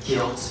have a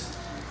guilt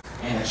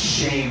and a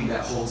shame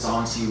that holds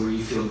on to you where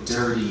you feel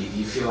dirty,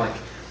 you feel like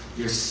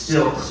you're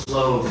still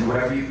clothed, and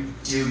whatever you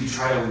do, you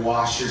try to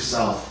wash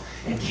yourself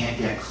and can't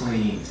get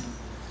clean.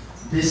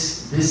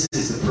 This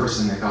is the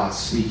person that God's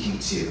speaking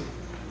to.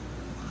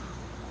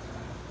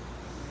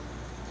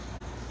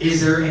 Is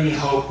there any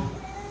hope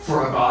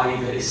for a body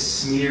that is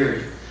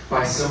smeared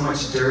by so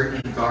much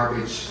dirt and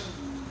garbage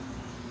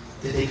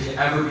that they could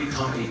ever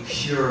become a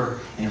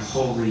pure and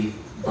holy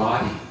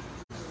body?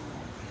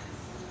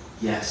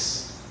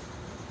 Yes.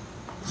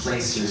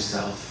 Place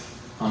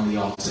yourself on the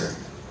altar.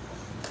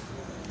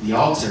 The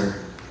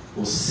altar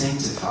will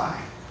sanctify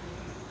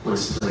what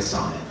is placed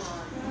on it.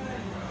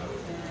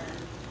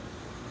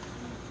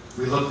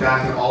 We look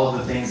back at all of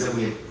the things that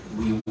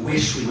we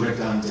wish we would have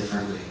done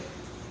differently.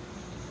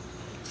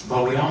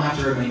 But we don't have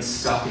to remain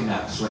stuck in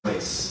that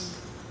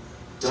place.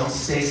 Don't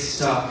stay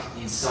stuck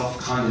in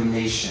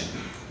self-condemnation,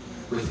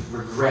 with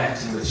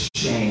regret and with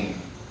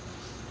shame.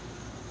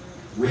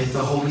 With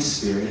the Holy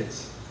Spirit,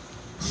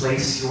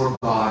 place your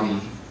body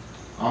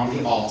on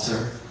the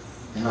altar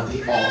and let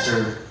the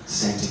altar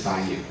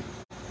sanctify you.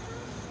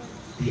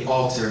 The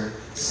altar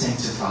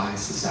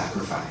sanctifies the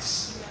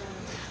sacrifice.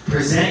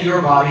 Present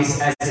your bodies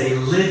as a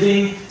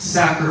living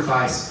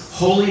sacrifice,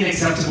 holy and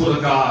acceptable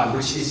to God,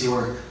 which is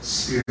your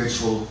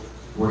spiritual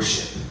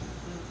worship.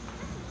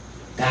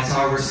 That's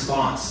our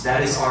response.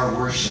 That is our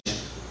worship.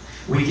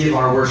 We give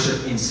our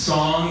worship in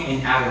song,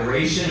 in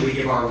adoration. We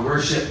give our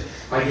worship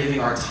by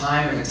giving our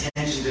time and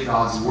attention to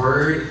God's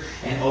word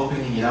and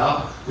opening it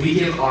up. We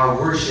give our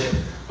worship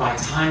by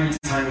time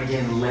and time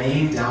again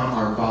laying down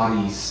our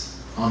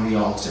bodies on the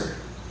altar.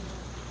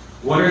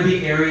 What are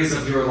the areas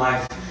of your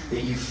life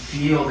that you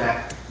feel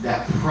that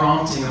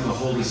prompting of the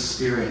Holy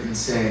Spirit and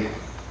say,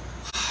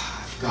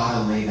 I've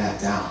got to lay that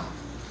down.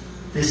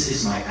 This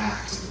is my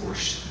act of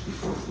worship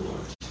before the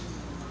Lord.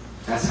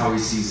 That's how he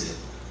sees it.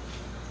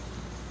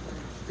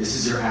 This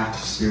is your act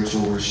of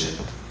spiritual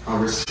worship, our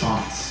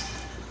response.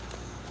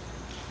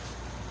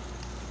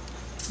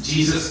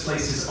 Jesus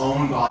placed his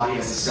own body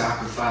as a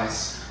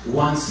sacrifice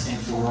once and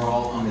for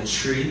all on the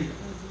tree.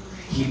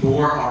 He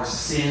bore our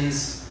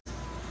sins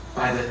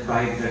by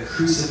the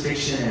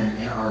crucifixion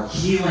and our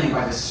healing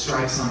by the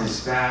stripes on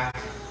his back.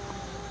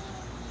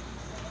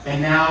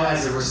 And now,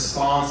 as a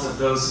response of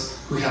those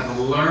who have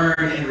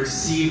learned and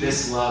received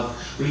this love,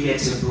 we get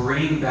to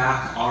bring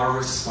back our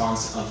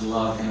response of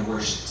love and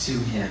worship to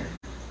him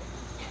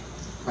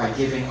by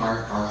giving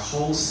our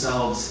whole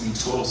selves in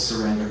total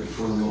surrender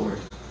before the Lord.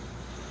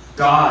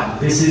 God,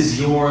 this is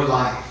your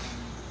life.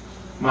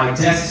 My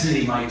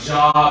destiny, my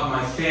job,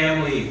 my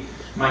family,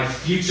 my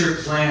future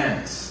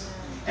plans.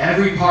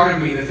 Every part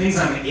of me, the things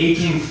I'm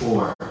aching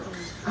for,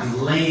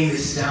 I'm laying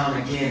this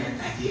down again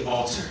at the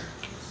altar.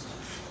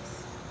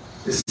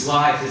 This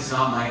life is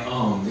not my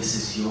own. This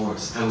is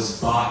yours. I was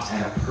bought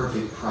at a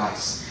perfect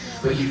price.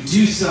 But you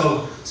do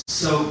so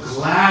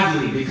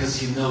gladly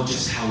because you know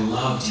just how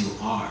loved you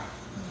are.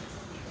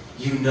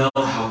 You know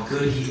how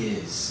good he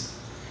is.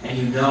 And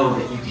you know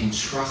that you can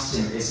trust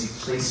him as you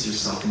place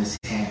yourself in his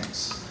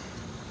hands.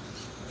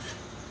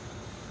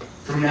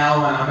 From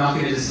now on, I'm not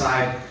going to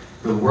decide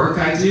the work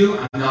I do.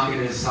 I'm not going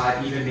to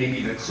decide even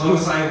maybe the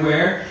clothes I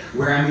wear,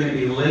 where I'm going to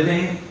be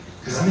living,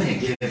 because I'm going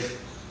to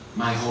give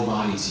my whole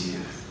body to you.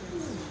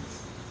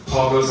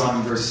 Paul goes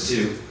on in verse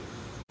 2.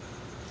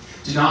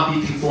 Do not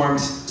be conformed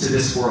to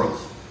this world,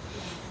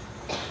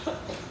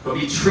 but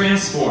be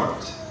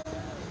transformed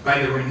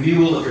by the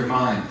renewal of your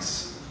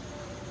minds,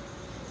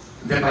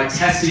 that by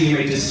testing you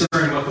may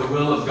discern what the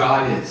will of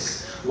God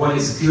is, what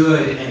is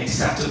good and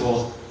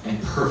acceptable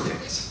and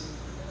perfect.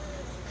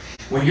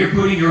 When you're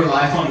putting your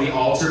life on the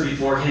altar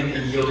before Him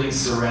in yielding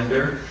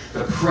surrender,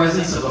 the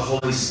presence of the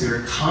Holy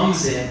Spirit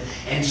comes in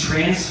and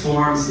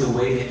transforms the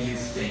way that you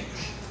think.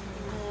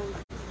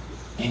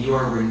 And you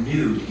are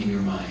renewed in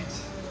your mind.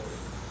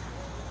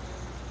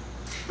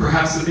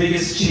 Perhaps the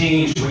biggest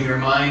change when your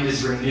mind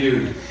is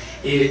renewed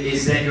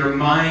is that your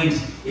mind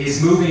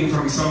is moving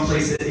from some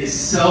place that is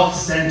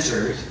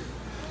self-centered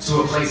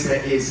to a place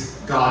that is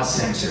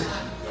God-centered.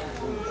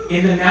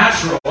 In the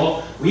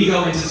natural, we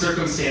go into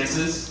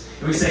circumstances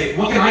and we say,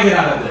 what can I get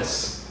out of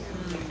this?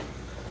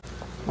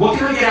 What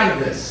can I get out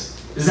of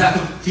this? Does that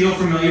feel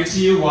familiar to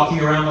you, walking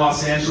around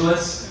Los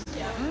Angeles?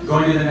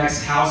 Going to the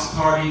next house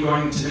party,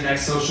 going to the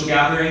next social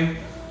gathering?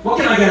 What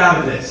can I get out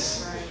of this?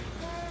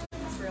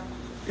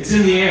 It's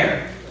in the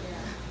air.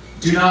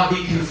 Do not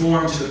be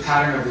conformed to the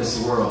pattern of this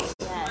world.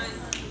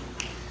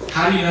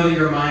 How do you know that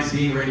your mind's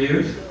being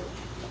renewed?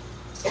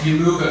 You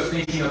move of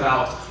thinking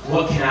about,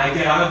 what can I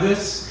get out of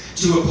this,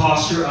 to a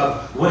posture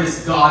of, what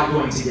is God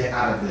going to get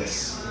out of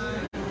this?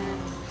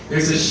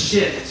 There's a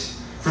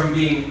shift from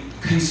being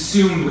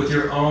consumed with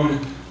your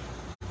own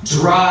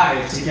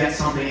drive to get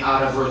something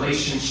out of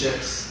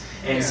relationships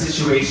and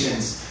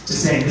situations to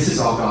saying, this is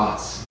all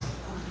God's.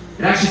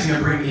 It actually is going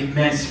to bring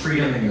immense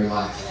freedom in your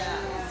life.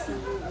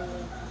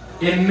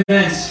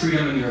 Immense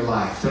freedom in your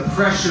life. The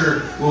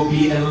pressure will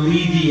be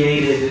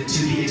alleviated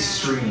to the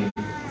extreme.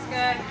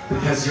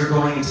 Because you're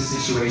going into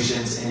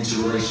situations and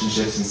into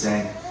relationships and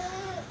saying,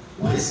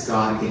 what is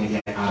God going to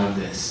get out of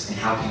this? And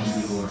how can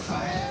He be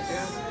glorified?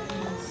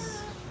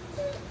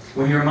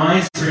 When your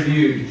mind's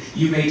renewed,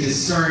 you may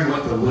discern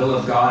what the will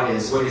of God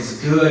is, what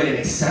is good and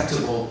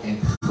acceptable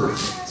and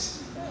perfect.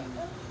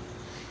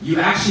 You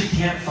actually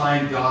can't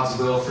find God's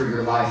will for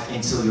your life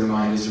until your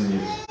mind is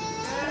renewed.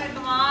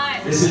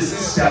 This is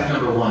step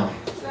number 1.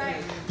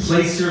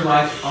 Place your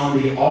life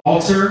on the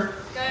altar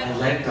and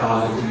let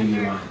God renew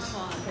your mind.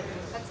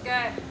 That's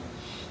good.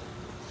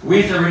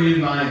 With a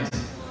renewed mind,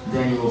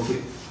 then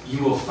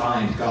you will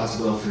find God's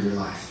will for your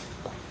life.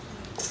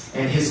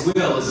 And His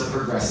will is a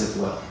progressive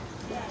will.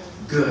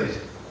 Good,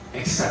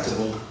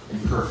 acceptable,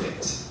 and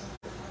perfect.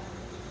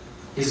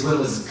 His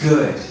will is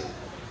good.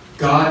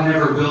 God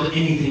never willed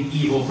anything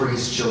evil for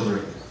His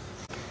children.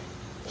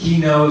 He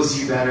knows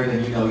you better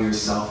than you know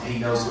yourself, and He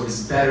knows what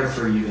is better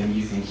for you than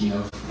you think you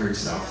know for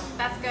yourself.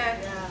 That's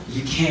good.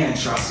 You can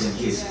trust Him.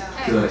 He is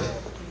good.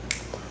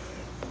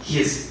 He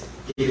is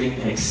giving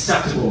an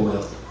acceptable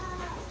will.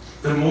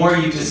 The more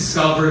you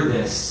discover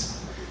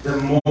this, the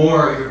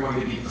more you're going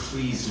to be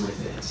pleased with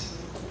it.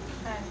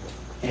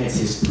 And it's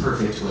His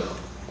perfect will.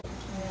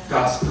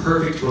 God's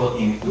perfect will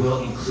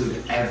will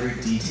include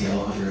every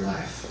detail of your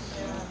life.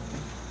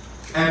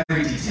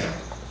 Every detail.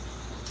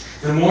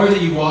 The more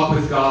that you walk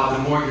with God,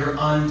 the more you're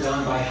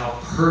undone by how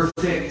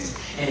perfect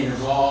and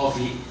involved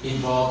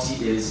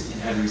He is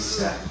in every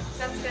step.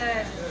 That's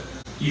good.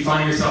 You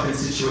find yourself in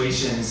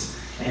situations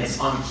and it's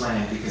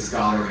unplanned because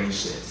God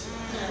arranged it.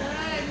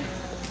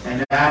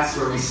 And that's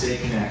where we stay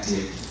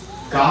connected.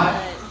 God,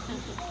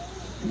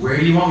 where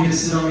do you want me to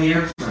sit on the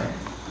airplane?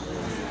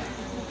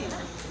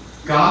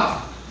 God,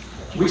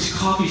 which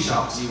coffee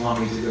shop do you want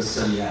me to go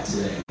study at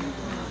today?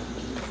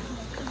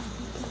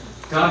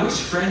 God, which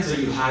friends are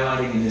you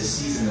highlighting in this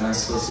season that I'm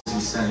supposed to be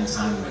spending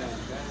time with?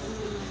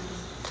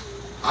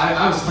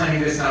 I was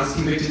planning this and I was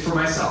convicted for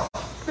myself.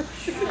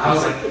 I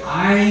was like,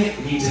 I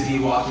need to be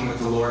walking with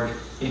the Lord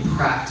in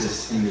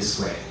practice in this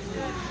way.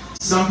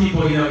 Some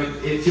people,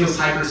 it feels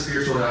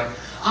hyper-spiritual. They're like,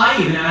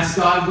 I even ask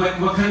God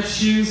what kind of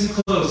shoes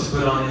and clothes to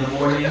put on in the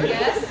morning.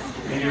 Yes.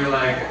 And you're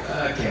like,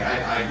 okay,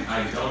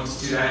 I don't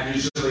do that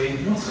usually.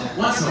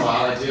 Once in a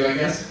while I do, I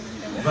guess.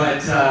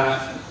 But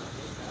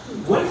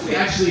what if we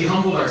actually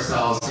humbled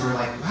ourselves and were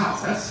like, wow,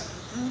 that's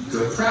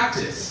good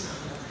practice.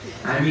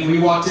 I mean, we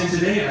walked in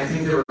today and I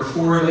think there were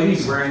 4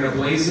 ladies wearing a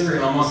blazer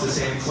and almost the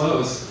same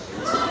clothes.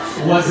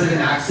 Was it an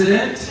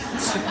accident?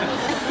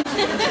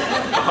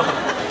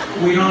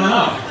 We don't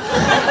know.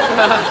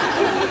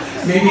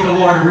 Maybe the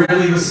Lord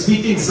really was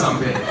speaking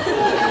something,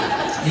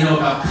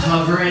 about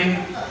covering,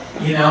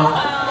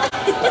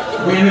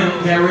 women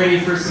get ready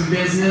for some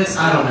business.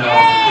 I don't know.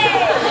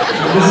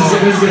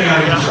 This is getting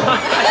out of control.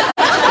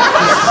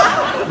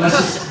 Let's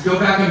just go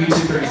back on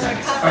YouTube 30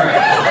 seconds. All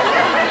right.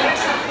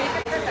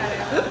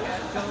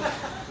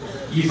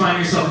 You find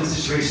yourself in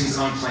situations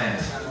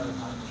unplanned.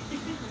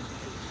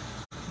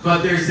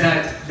 But there's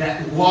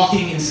that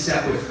walking in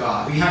step with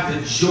God. We have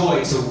the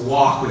joy to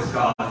walk with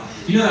God.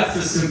 That's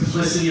the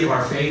simplicity of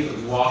our faith,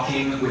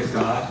 walking with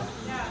God.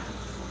 Yeah.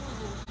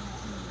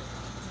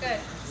 Good.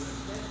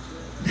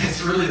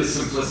 That's really the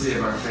simplicity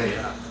of our faith.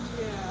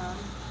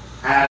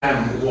 Yeah.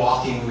 Adam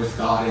walking with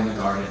God in the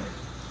garden.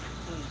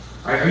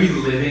 Are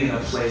you living in a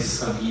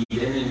place of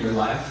Eden in your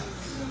life?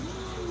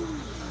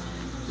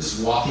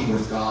 just walking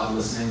with God,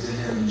 listening to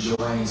Him,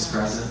 enjoying His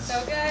presence. So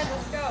good.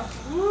 Let's go.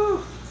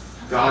 Woo.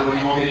 God, what do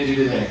you want me to do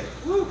today?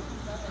 Woo.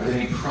 Are there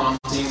any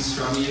promptings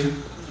from you?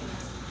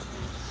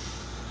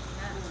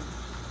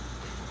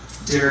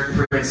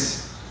 Derek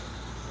Prince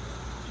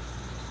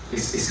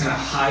is kind of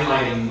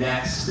highlighting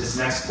this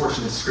next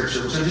portion of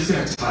Scripture, which I'm just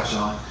going to touch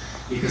on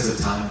because of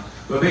time.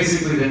 But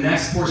basically, the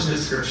next portion of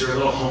Scripture, a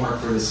little homework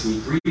for this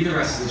week. Read the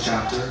rest of the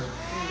chapter.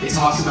 It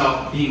talks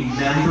about being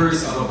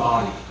members of a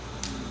body.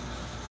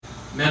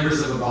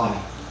 Members of a body.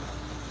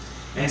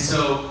 And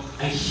so,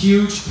 a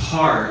huge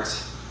part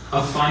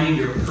of finding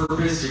your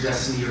purpose, your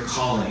destiny, your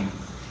calling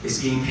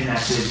is being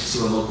connected to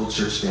a local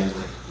church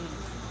family.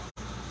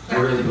 I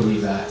really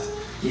believe that.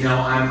 You know,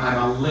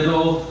 I'm a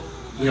little,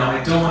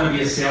 I don't want to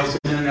be a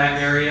salesman in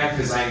that area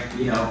because I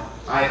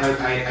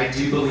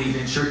do believe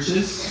in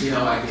churches.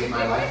 I gave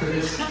my life for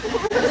this.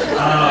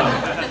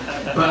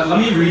 But let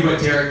me read what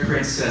Derek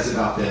Prince says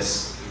about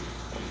this.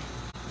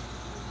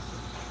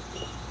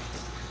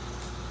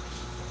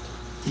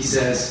 He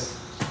says,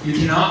 "You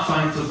cannot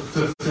find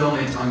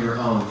fulfillment on your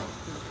own.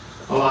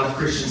 A lot of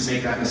Christians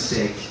make that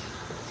mistake.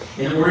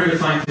 In order to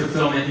find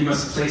fulfillment, you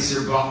must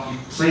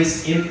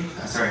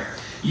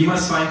You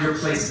must find your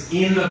place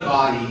in the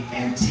body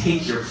and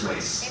take your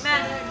place.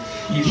 Amen.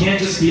 You can't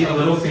just be a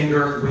little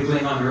finger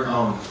wiggling on your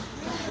own.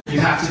 You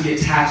have to be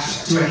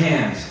attached to a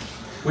hand,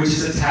 which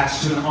is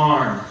attached to an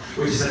arm,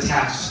 which is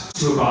attached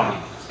to a body.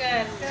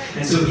 Good.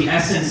 And so the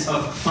essence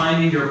of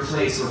finding your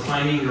place or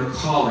finding your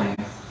calling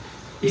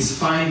is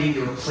finding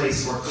your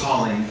place or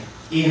calling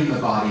in the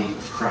body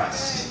of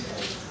Christ.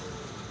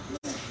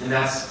 And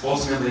that's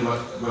ultimately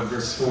what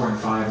verse 4 and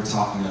 5 are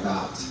talking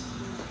about.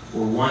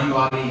 We're one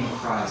body in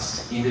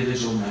Christ,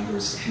 individual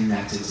members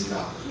connected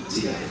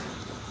together.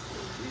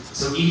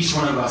 So each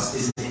one of us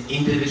is an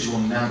individual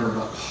member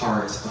but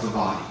part of a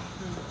body.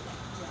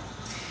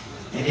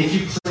 And if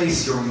you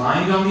place your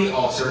mind on the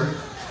altar,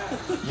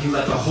 you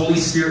let the Holy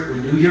Spirit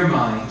renew your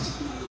mind,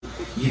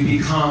 you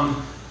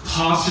become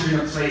postured in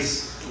a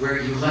place where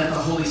you let the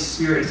Holy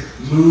Spirit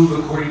move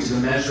according to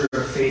the measure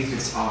of faith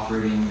that's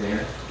operating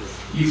there.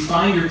 You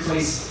find your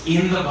place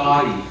in the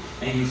body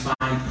and you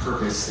find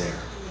purpose there.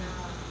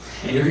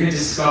 And you're going to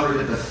discover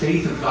that the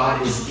faith of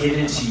God is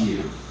given to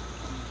you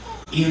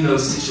in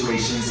those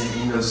situations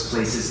and in those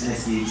places, and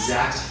it's the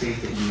exact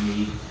faith that you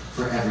need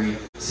for every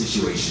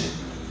situation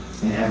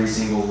in every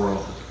single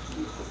world.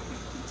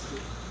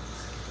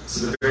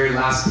 So the very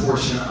last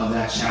portion of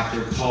that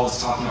chapter, Paul is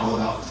talking all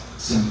about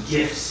some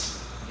gifts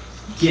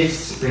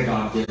that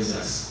God gives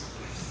us.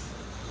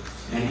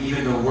 And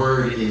even the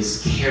word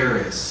is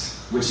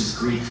charis, which is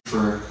Greek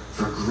for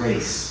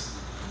grace.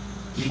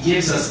 He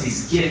gives us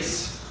these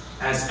gifts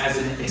as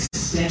an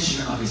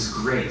extension of His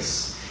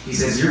grace. He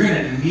says, you're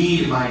going to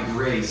need my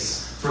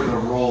grace for the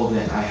role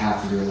that I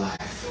have for your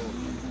life.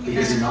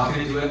 Because you're not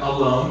going to do it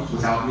alone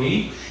without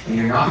me, and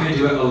you're not going to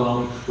do it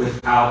alone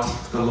without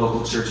the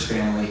local church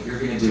family. You're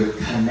going to do it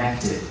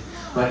connected.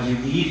 But you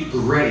need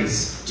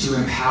grace to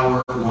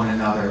empower one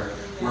another.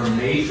 We're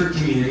made for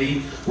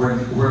community.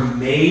 We're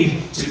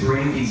made to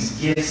bring these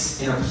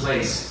gifts in a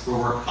place where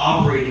we're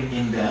operating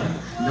in them,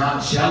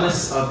 not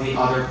jealous of the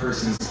other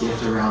person's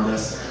gift around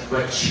us,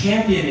 but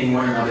championing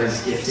one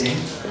another's gifting,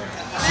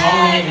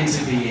 calling it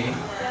into being.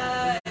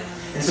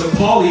 And so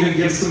Paul even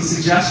gives some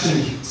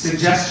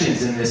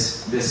suggestions in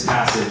this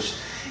passage.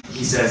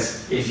 He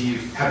says, if you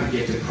have the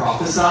gift of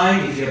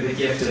prophesying, if you have the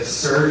gift of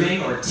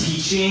serving or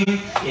teaching,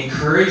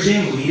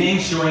 encouraging, leading,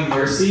 showing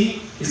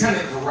mercy, he's kind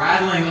of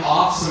rattling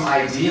off some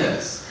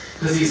ideas.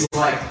 Because he's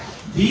like,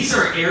 these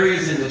are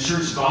areas in the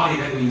church body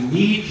that we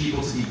need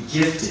people to be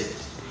gifted.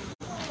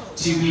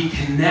 To be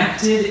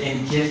connected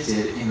and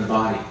gifted in the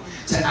body.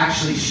 To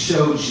actually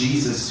show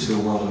Jesus to the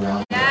world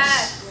around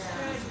us.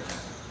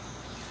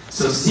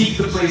 So seek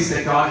the place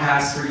that God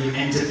has for you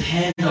and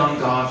depend on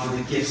God for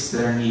the gifts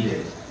that are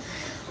needed.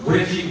 What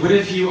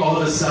if you all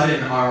of a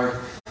sudden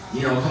are,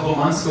 a couple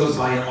months goes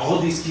by and all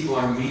of these people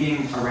are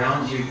meeting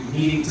around you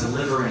needing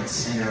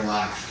deliverance in their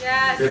life.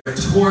 Yes. They're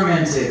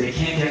tormented. They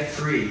can't get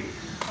free.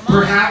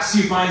 Perhaps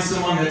you find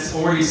someone that's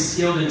already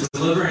skilled in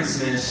deliverance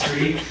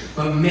ministry,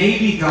 but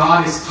maybe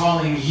God is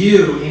calling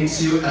you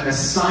into an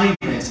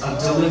assignment of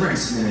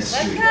deliverance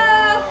ministry. Let's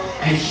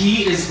go. And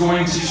He is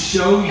going to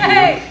show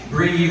you,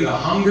 bring you the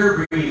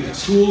hunger, bring you the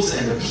tools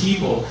and the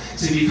people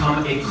to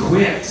become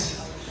equipped,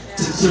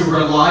 to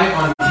rely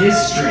on His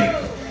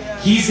strength.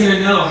 He's going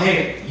to know,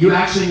 hey, you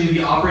actually need to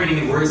be operating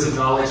in words of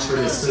knowledge for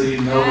this so you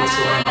know what's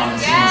going on in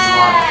someone's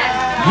life.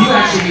 You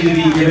actually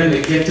need to be given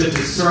the gift of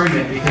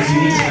discernment because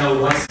you need to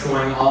know what's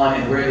going on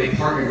and where they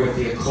partner with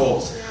the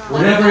occult.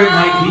 Whatever it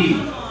might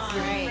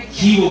be,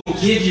 He will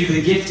give you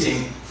the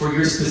gifting for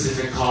your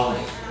specific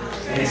calling.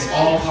 And it's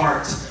all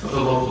part of the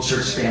local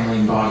church family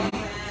and body.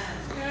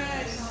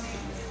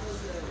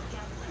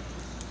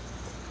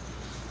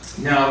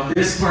 Now,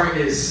 this part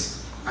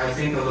is, I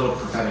think, a little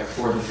prophetic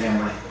for the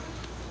family.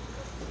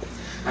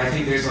 I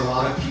think there's a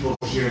lot of people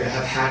here that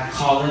have had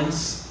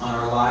callings on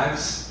our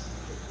lives,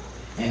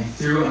 and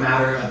through a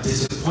matter of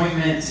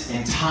disappointment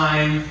and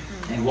time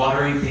and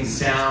watering things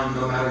down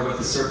no matter what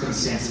the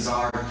circumstances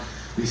are.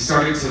 We've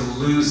started to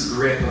lose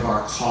grip of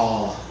our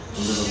call a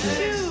little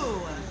bit.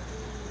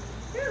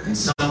 And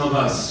some of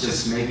us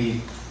just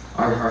maybe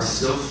are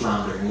still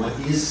floundering. What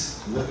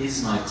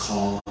is my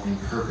call and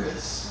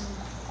purpose?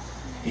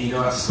 And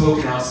I've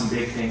spoken out some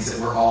big things that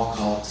we're all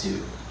called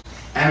to.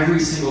 Every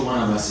single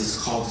one of us is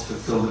called to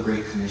fulfill the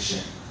Great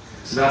Commission.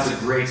 So that's a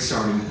great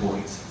starting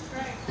point.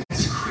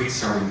 It's a great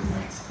starting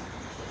point.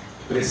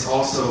 But it's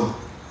also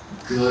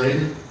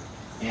good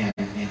and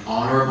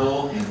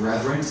honorable and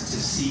reverent to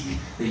seek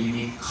the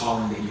unique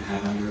calling that you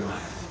have on your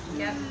life.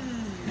 Yep.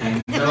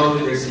 And I know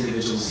that there's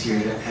individuals here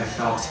that have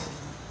felt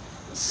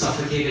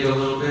suffocated a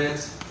little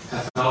bit,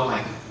 have felt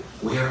like,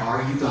 where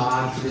are you,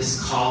 God, for this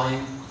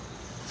calling?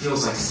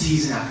 Feels like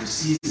season after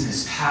season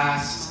has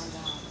passed.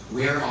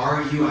 Where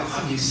are you? I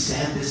thought you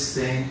said this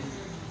thing.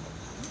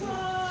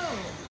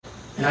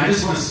 And I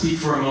just want to speak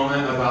for a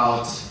moment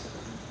about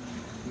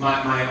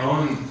my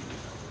own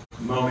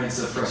moments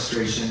of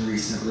frustration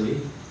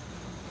recently.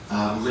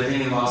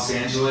 Living in Los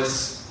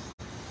Angeles,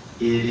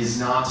 it is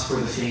not for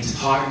the faint of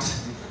heart.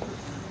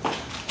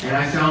 And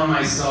I found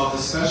myself,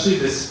 especially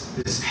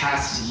this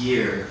past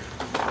year,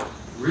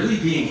 really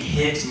being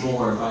hit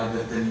more by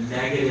the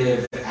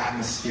negative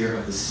atmosphere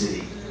of the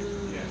city.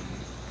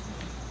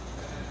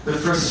 The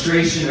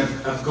frustration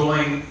of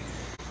going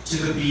to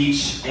the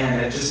beach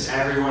and just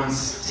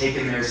everyone's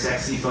taking their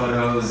sexy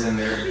photos and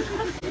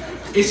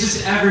it's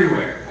just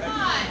everywhere.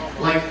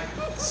 Like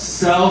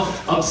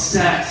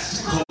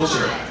self-obsessed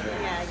culture.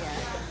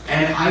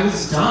 And I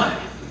was done.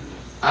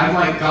 I'm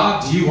like,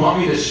 God, do you want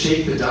me to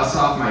shake the dust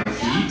off my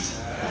feet?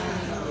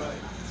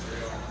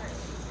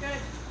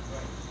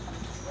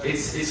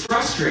 It's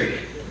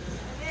frustrating.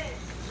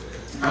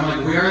 I'm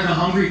like, where are the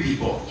hungry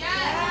people?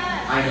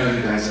 I know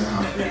you guys are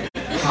hungry.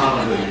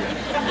 Hallelujah.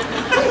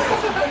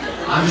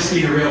 I'm just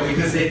being real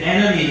because the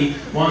enemy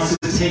wants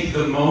to take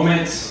the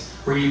moments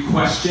where you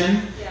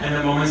question and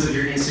the moments of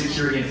your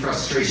insecurity and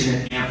frustration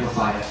and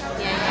amplify it.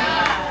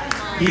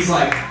 He's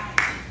like,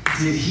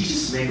 did he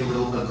just make a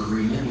little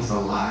agreement with a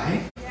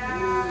lie?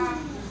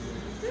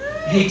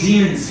 Hey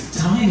demons,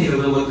 tell me I made a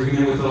little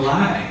agreement with a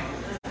lie.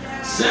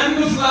 Send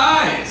the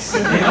flies!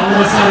 And all of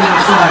a sudden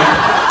it's like,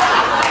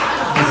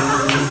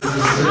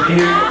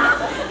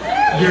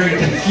 you're in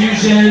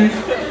confusion,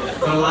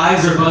 the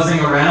lies are buzzing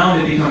around,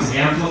 it becomes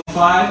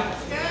amplified.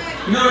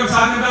 You know what I'm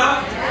talking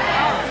about?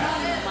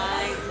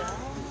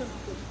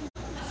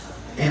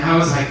 And I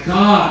was like,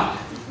 God,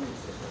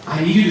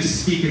 I need you to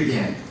speak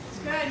again.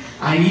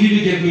 I need you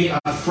to give me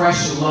a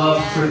fresh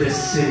love for this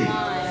city.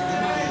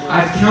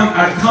 I've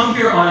come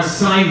here on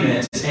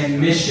assignment and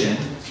mission.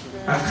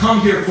 I've come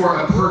here for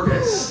a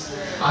purpose.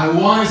 I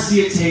want to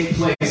see it take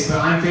place,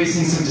 but I'm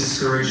facing some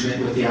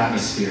discouragement with the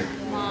atmosphere.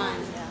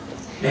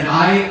 And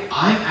I'm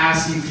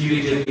asking for you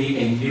to give me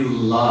a new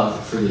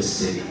love for this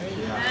city.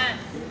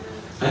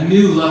 A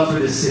new love for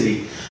this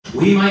city.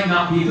 We might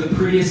not be the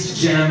prettiest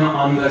gem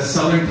on the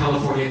Southern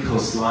California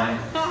coastline,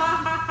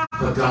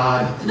 but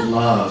God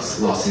loves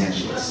Los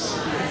Angeles.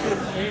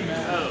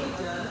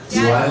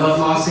 Do I love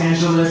Los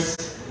Angeles?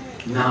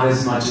 Not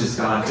as much as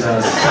God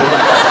does. So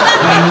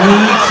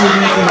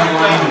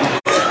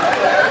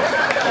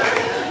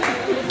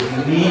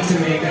we need to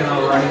make an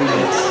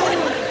alignment.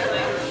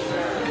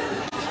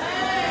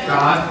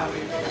 God,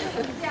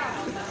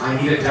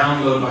 I need a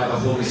download by the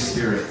Holy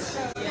Spirit.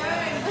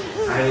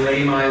 I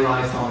lay my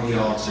life on the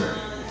altar.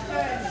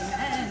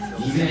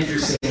 Even if you're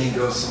saying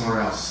go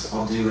somewhere else,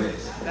 I'll do it.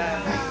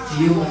 I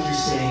feel like you're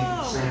saying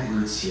plant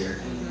roots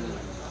here.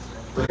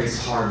 But it's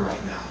hard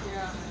right now.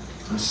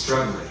 I'm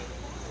struggling.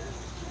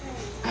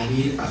 I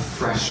need a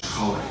fresh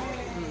calling.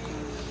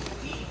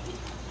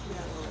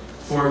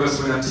 4 of us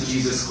went up to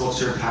Jesus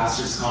Culture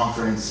Pastors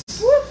Conference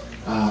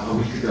a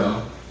week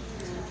ago.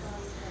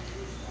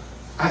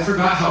 I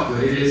forgot how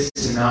good it is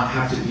to not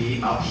have to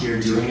be up here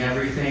doing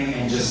everything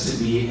and just to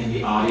be in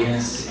the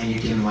audience and you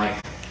can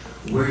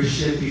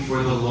worship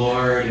before the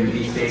Lord and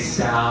be face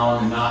down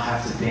and not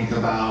have to think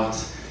about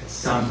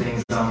some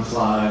things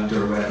unplugged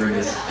or whatever it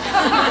is.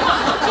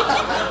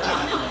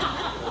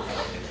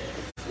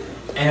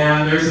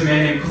 And there's a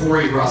man named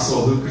Corey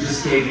Russell who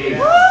just gave a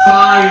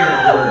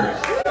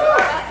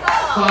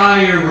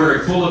fire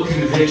word full of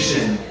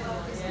conviction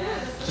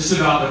just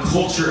about the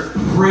culture of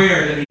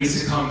prayer that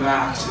needs to come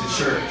back to the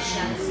church.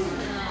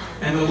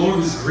 And the Lord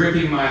was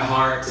gripping my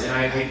heart, and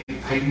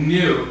I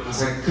knew, I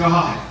was like,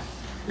 God,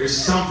 there's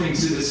something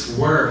to this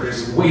word,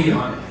 there's weight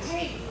on it.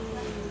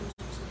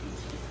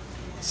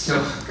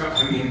 So,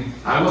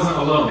 I wasn't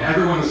alone.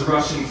 Everyone was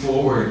rushing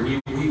forward. We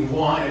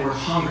wanted, we're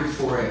hungry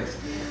for it.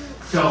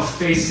 Fell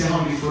face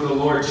down before the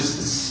Lord. Just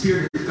the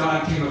Spirit of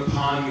God came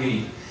upon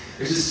me.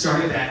 It just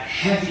started that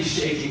heavy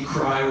shaking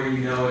cry where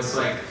it's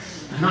like,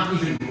 I'm not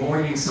even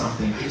mourning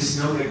something. I just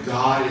know that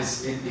God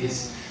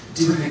is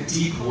doing a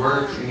deep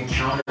work and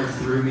encounter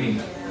through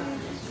me.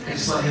 I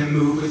just let Him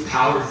move with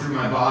power through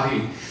my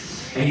body.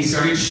 And He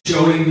started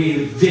showing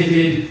me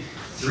vivid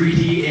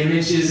 3D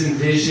images and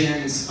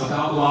visions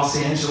about Los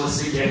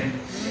Angeles again.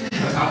 And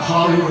about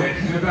Hollywood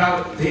and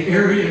about the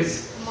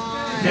areas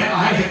that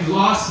I had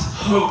lost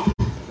hope.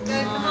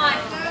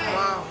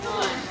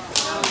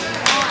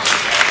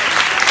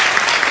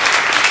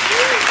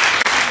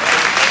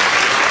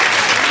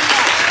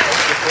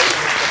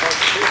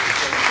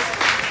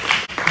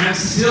 And I'm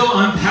still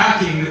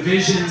unpacking the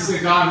visions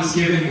that God was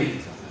giving me.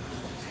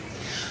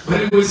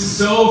 But it was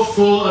so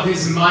full of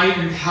His might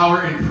and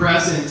power and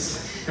presence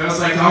that I was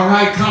like, all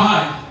right,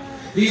 God,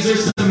 these are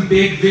some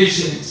big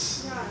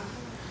visions.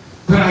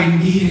 But I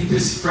needed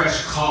this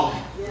fresh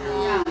calling.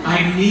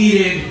 I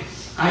needed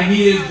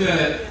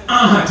the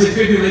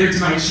defibrillator to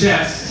my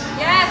chest.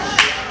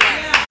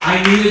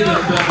 I needed the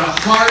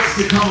hearts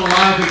to come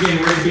alive again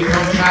where it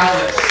become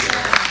callous.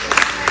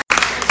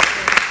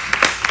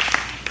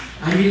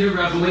 I needed a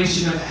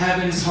revelation of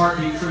heaven's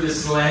heartbeat for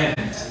this land.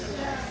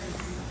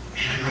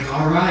 And I'm like,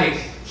 all right,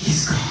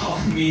 He's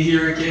calling me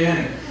here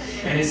again.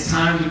 And it's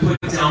time to put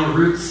down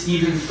roots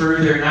even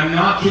further. And I'm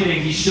not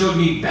kidding. He showed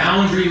me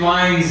boundary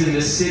lines in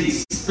the city,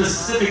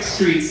 specific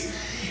streets.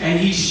 And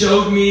He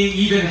showed me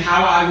even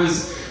how I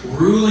was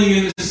ruling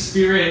in the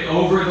Spirit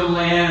over the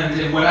land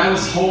and what I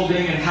was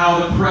holding and how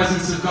the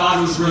presence of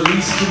God was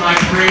released through my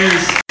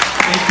prayers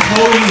and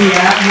coating the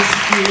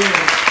atmosphere.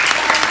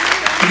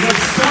 He's like,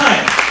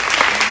 son,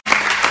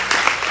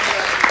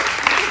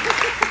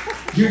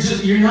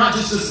 you're not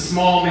just a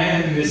small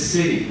man in this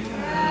city.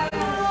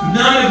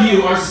 None of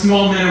you are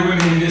small men or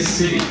women in this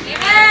city.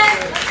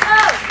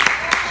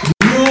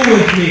 Rule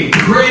with me.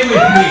 Pray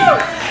with me.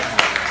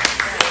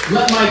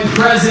 Let my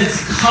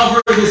presence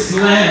cover this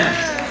land.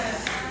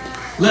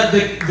 Let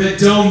the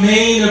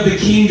domain of the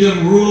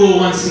kingdom rule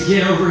once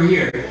again over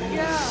here.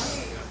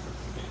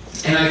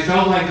 And I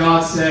felt like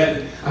God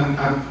said,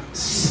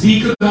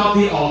 speak about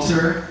the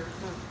altar,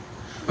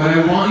 but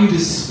I want you to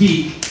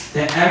speak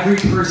that every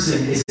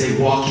person is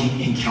a walking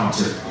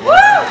encounter.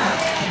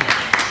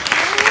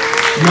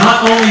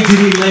 Not only do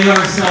we lay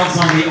ourselves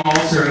on the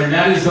altar, and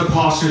that is the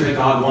posture that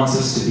God wants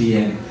us to be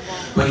in,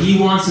 but He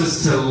wants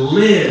us to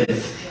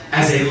live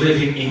as a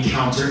living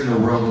encounter in the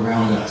world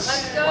around us.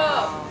 Let's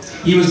go.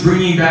 He was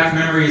bringing back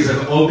memories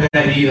of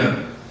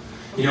Obed-Edom.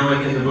 You know,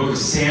 in the book of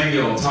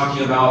Samuel,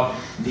 talking about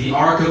the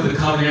Ark of the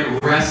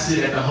Covenant rested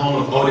at the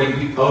home of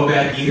Obed-Edom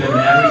and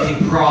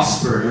everything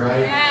prospered,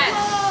 right?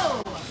 Yes.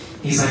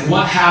 He's like,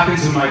 what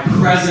happens when my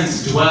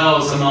presence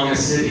dwells among a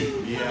city?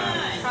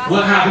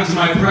 What happens when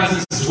my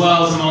presence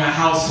dwells among a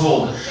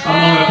household,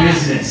 among a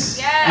business?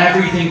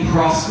 Everything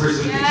prospers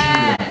with the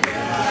kingdom.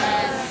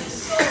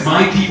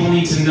 My people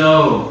need to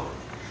know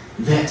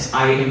that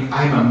I'm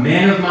a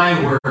man of my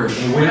word.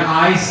 And when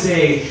I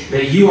say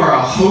that you are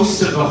a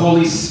host of the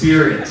Holy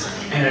Spirit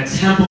and a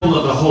temple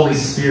of the Holy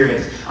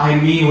Spirit, I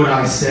mean what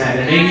I said.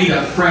 And they need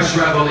a fresh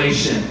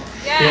revelation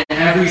that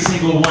every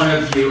single one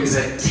of you is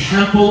a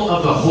temple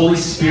of the Holy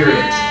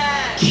Spirit,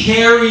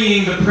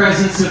 carrying the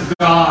presence of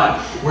God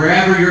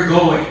wherever you're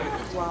going.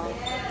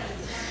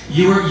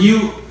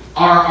 You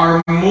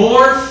are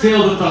more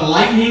filled with the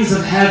lightnings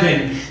of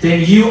heaven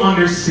than you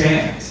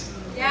understand.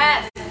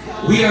 Yes.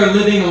 We are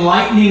living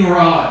lightning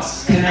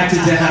rods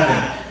connected to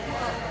heaven.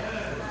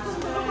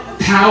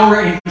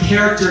 Power and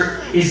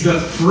character is the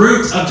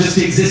fruit of just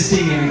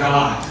existing in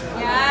God.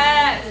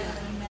 Yes.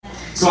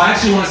 So I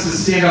actually want us to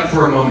stand up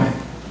for a moment.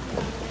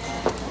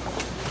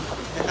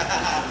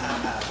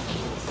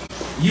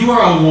 You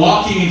are a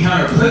walking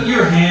encounter. Put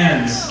your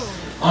hands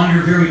on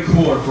your very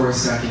core for a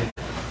second.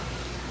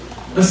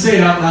 Let's say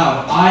it out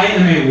loud. I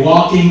am a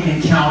walking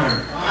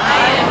encounter.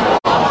 I am a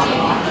walking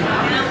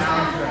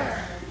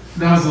encounter.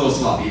 That was a little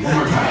sloppy. One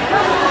more time.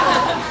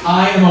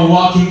 I am a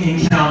walking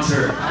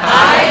encounter.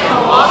 I am a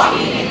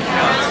walking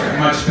encounter.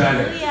 Much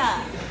better.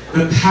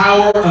 The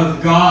power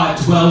of God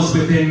dwells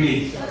within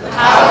me. The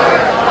power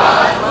of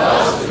God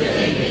dwells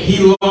within me.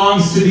 He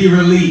longs to be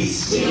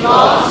released. He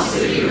longs to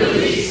be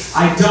released.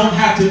 I don't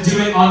have to do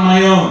it on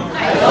my own.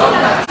 I don't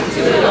have to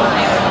do it on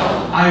my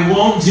own. I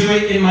won't do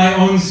it in my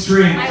own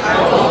strength.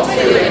 I won't do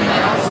it in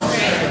my own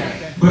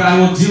strength. But I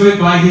will do it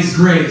by His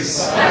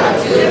grace. I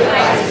will do it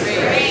by His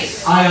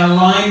grace. I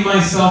align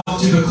myself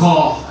to the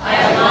call. I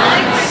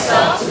align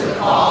myself to the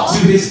call. To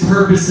His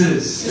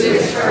purposes. To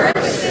His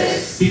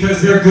purposes.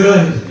 Because they're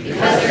good.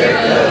 Because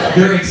they're good.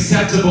 They're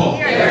acceptable.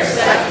 They're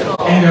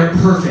acceptable. And they're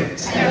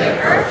perfect. And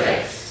they're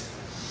perfect.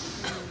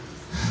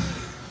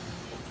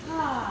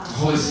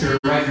 Holy Spirit,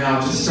 right now,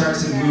 just start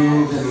to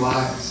move in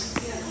lives.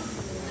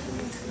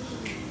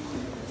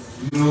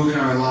 Move in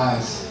our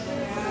lives.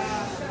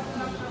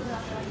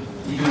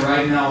 Even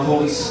right now,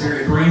 Holy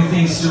Spirit, bring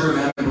things to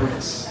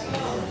remembrance.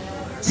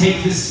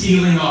 Take the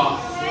ceiling off.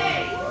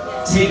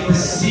 Take the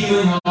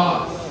ceiling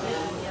off.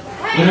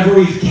 Whatever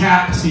we've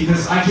capped,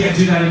 because I can't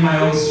do that in my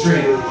own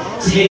strength.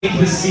 Take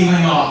the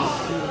ceiling off.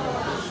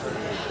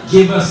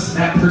 Give us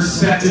that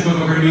perspective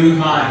of a renewed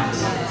mind.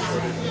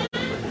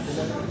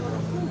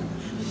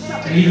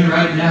 And even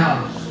right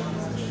now,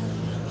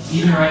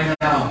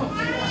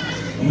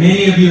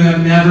 many of you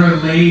have never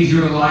laid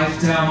your life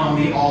down on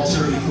the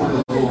altar before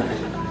the Lord.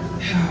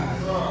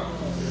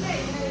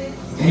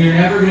 And you're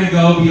never going to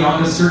go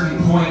beyond a certain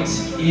point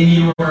in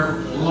your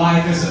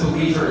life as a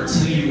believer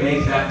until you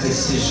make that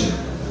decision.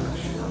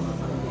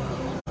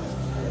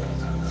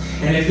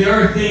 And if there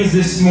are things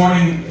this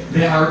morning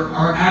that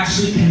are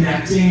actually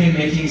connecting and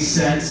making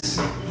sense,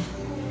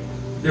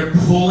 they're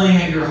pulling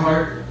at your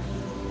heart.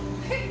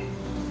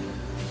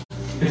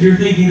 If you're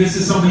thinking this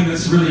is something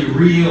that's really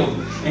real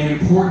and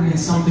important and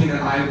something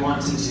that I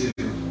want to do,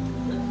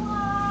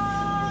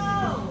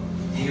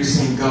 and you're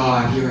saying,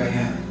 God, here I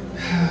am.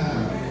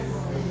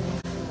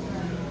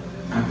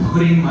 I'm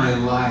putting my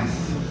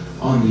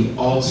life on the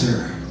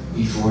altar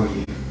before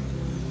you.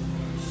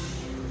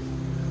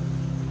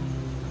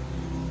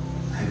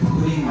 I'm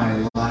putting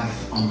my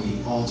life on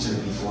the altar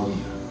before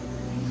you.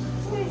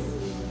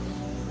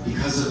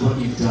 Because of what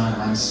you've done,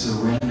 I'm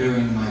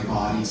surrendering my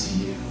body to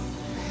you.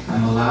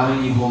 I'm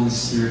allowing you, Holy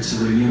Spirit, to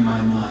renew my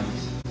mind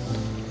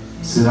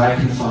so that I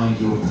can find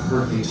your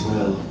perfect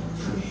will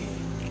for me.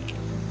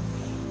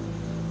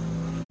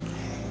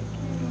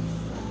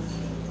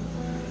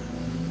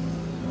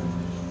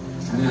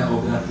 I'm going to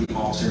open up the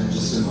altar in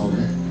just a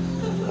moment.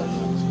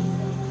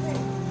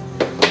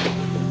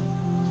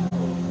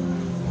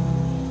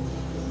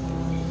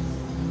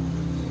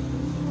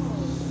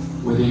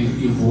 Whether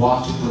you've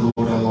walked with the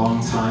Lord a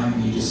long time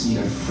and you just need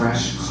a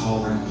fresh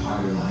calling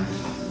upon your life,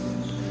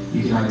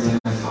 you can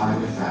identify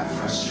with that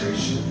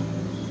frustration.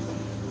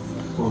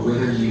 Or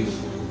whether you've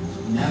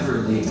never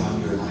laid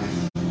down your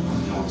life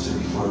on the altar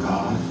before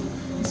God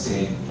and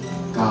say,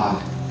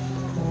 God,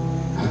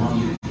 I want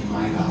you to be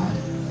my God.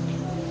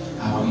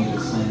 I want you to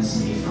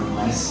cleanse me from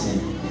my sin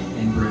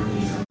and bring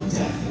me from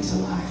death into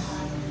life.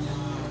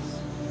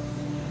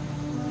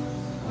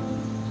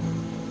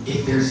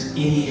 If there's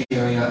any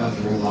area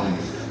of your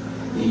life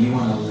that you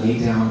want to lay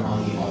down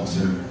on the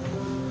altar,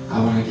 I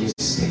want to give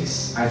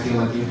space. I feel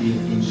like it would be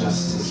an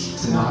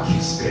injustice to not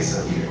give space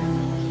up here.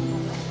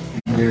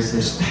 And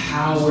there's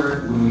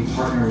power when we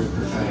partner with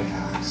prophetic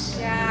acts.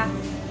 Yeah.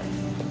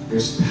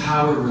 There's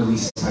power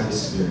released by the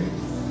Spirit.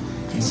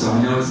 And so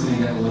I know it's going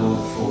to get a little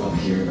full up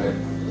here, but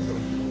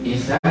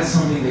if that's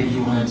something that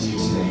you want to do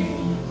today,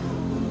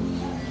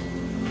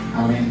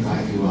 I want to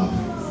invite you up.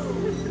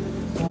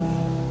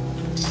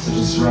 So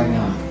just right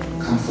now,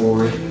 come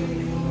forward.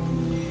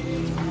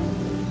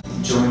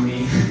 Join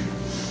me.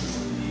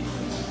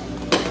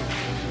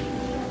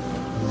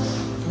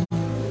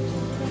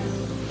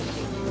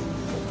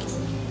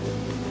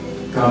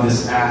 God,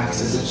 this act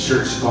as a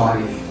church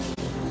body,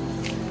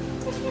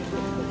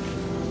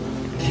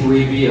 can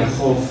we be a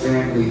whole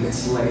family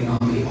that's laying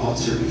on the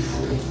altar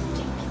before you?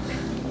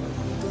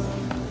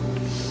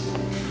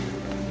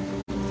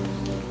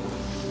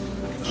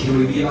 Can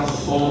we be a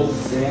whole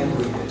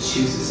family that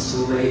chooses to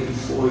lay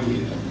before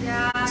you?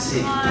 Yeah, And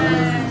say,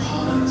 burn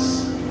upon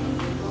us.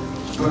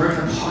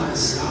 Burn upon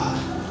us, God.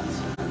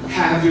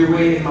 Have your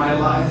way in my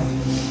life.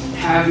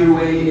 Have your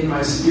way in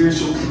my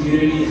spiritual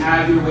community.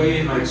 Have your way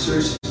in my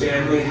church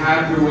family.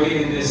 Have your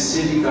way in this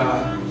city,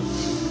 God.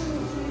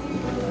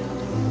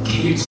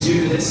 Can you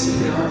do this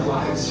in our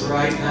lives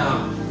right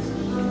now?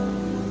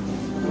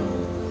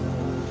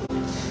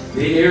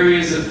 The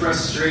areas of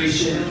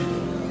frustration,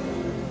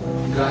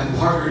 God, I've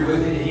partnered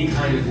with in any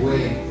kind of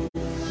way.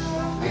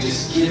 I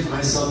just give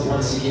myself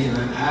once again,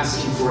 and I'm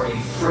asking for a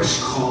fresh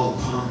call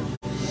upon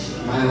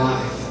my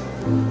life.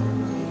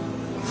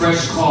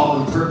 Fresh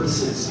call and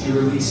purposes be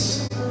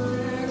released.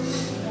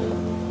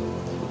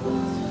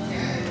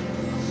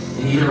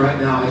 And even right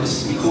now, I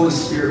just speak, Holy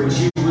Spirit, would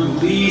you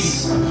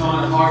release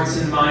upon hearts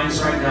and minds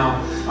right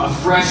now a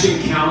fresh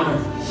encounter.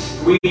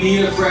 We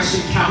need a fresh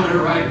encounter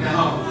right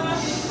now.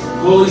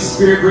 Holy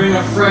Spirit, bring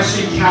a fresh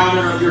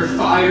encounter of your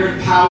fire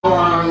and power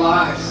on our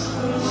lives.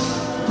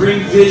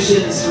 Bring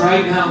visions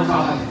right now,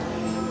 God.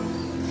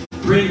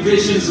 Bring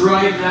visions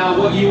right now,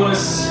 what you want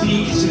to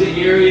speak to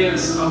the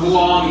areas of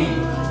longing.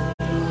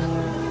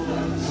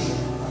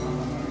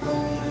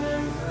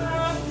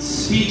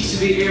 Speak to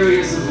the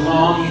areas of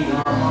longing in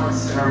our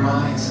hearts and our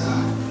minds,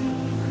 God.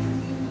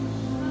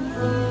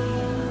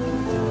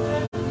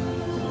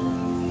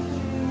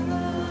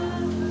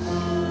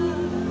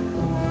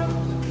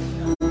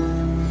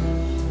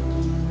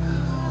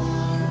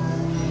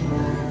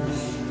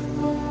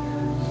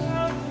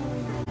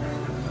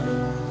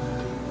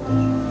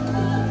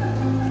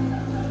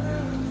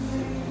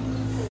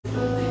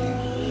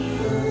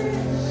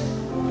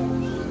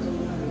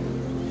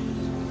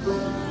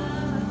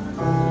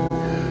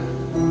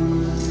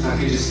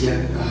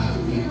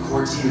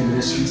 Team and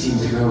ministry team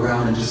to go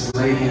around and just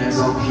lay hands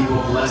on people,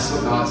 bless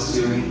what God's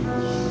doing.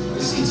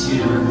 Just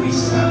continue to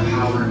release that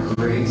power and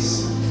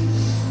grace.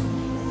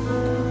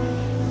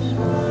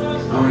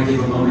 I want to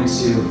give a moment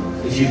to,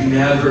 if you've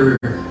never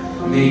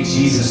made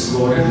Jesus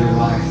Lord of your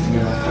life, and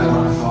you're like, I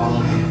want to follow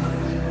Him.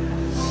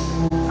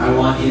 I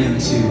want Him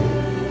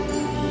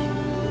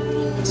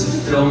to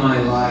fill my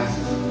life,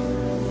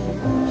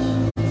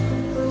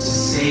 to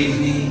save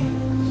me,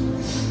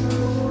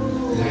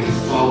 that I can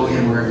follow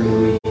Him wherever He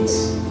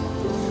leads.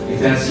 If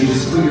that's you,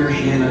 just put your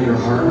hand on your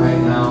heart right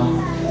now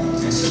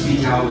and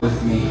speak out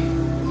with me.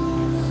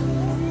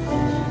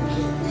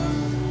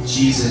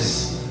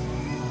 Jesus,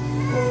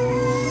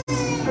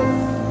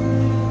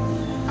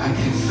 I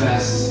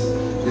confess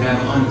that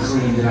I'm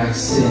unclean, that I've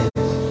sinned,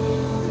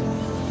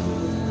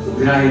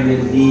 that I am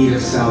in need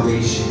of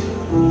salvation,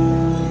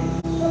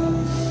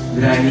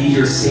 that I need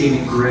your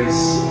saving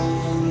grace.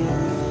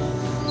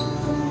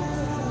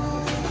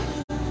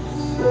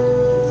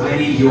 I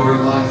need your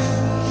life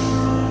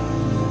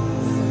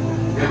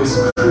that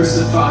was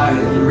crucified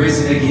and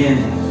risen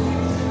again.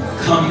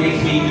 Come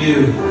make me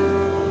new.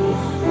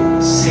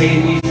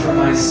 Save me from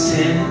my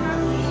sin.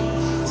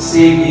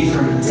 Save me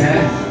from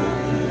death.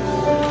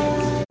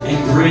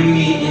 And bring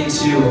me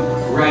into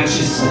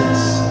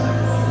righteousness.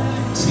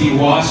 To be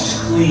washed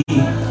clean.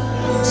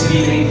 To be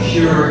made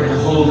pure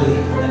and holy.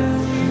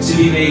 To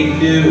be made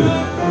new.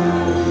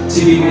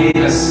 To be made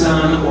a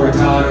son or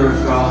daughter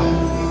of God.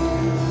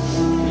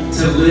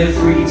 To live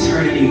for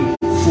eternity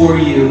for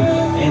you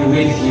and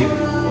with you.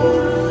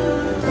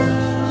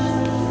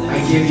 I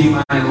give you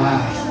my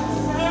life.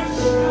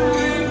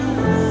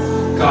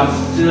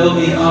 God, fill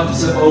me up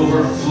to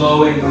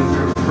overflowing with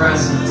your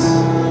presence,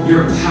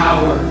 your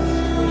power,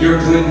 your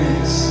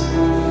goodness.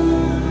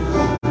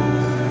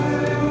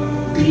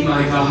 Be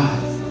my God.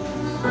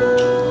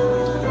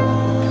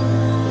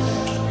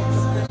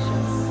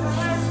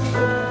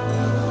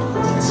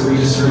 And so we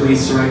just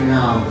release right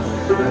now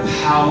the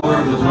power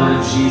of the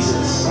blood of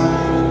Jesus,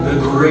 the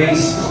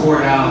grace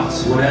poured out,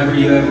 whatever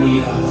you have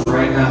need of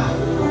right now.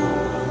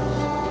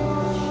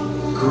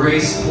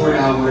 Grace poured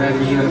out,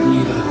 whatever you have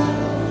need of.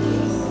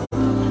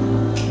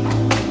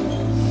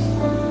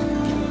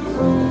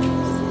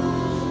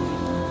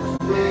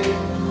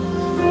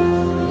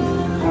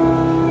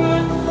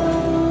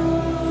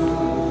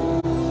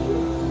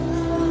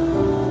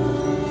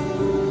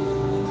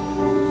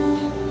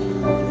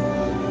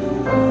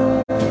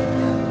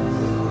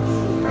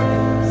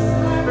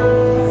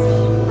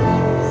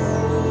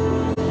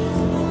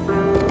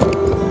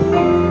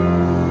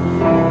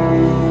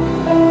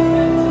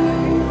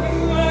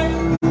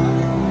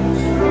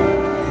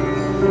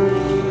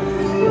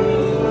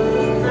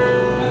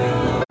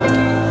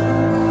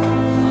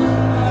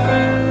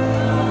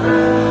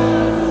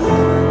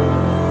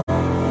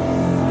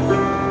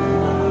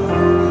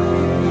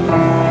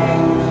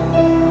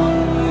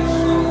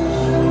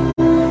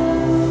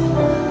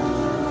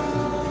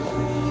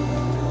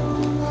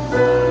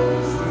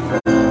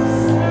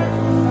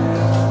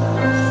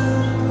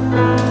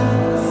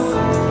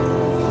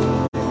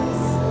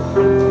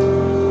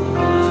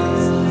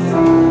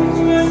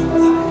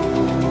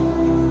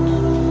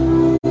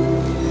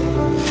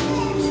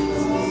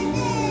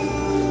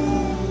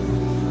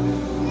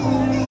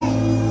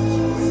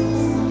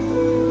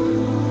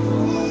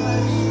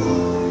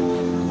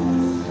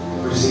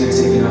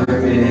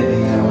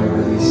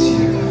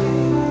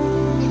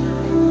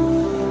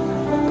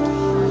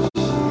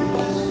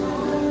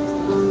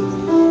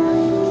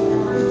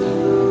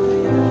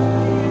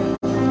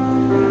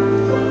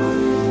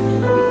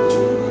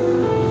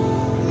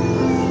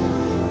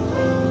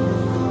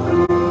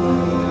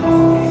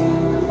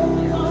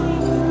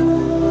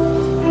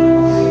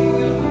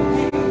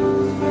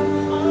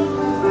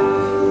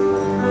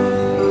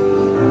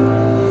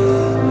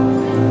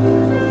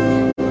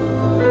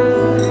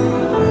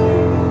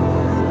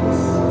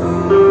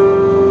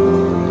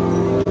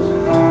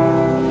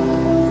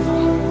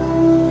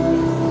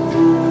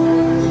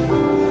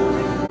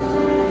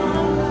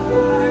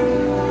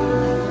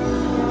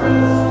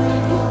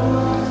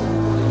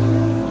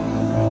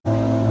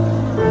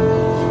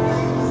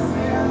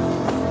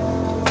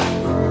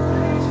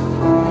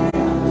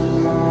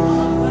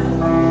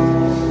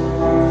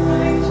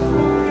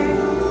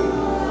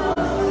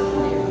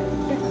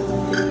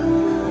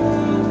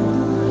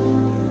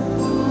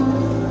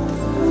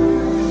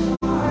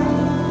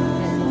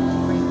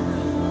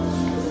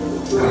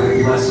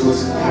 Bless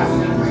what's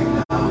happening right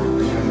now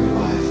in every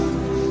life.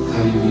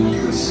 How you're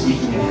uniquely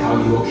speaking and how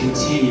you will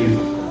continue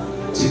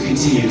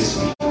to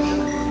speak.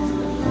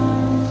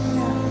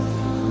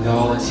 And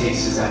all it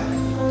takes is that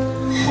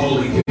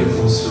holy,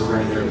 beautiful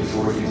surrender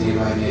before you day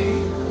by day,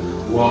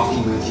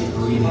 walking with you,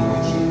 breathing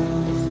with you.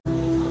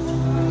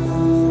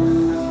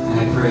 And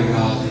I pray,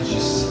 God, that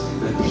just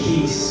the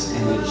peace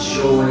and the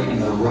joy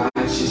and the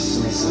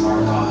righteousness of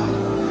our God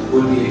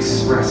would be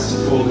expressed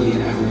fully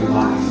in every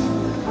life.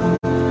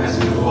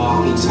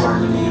 Walk into our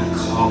unique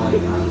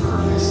calling, our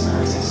purpose, and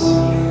our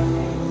destiny.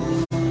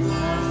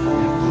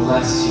 And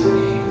bless your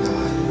name.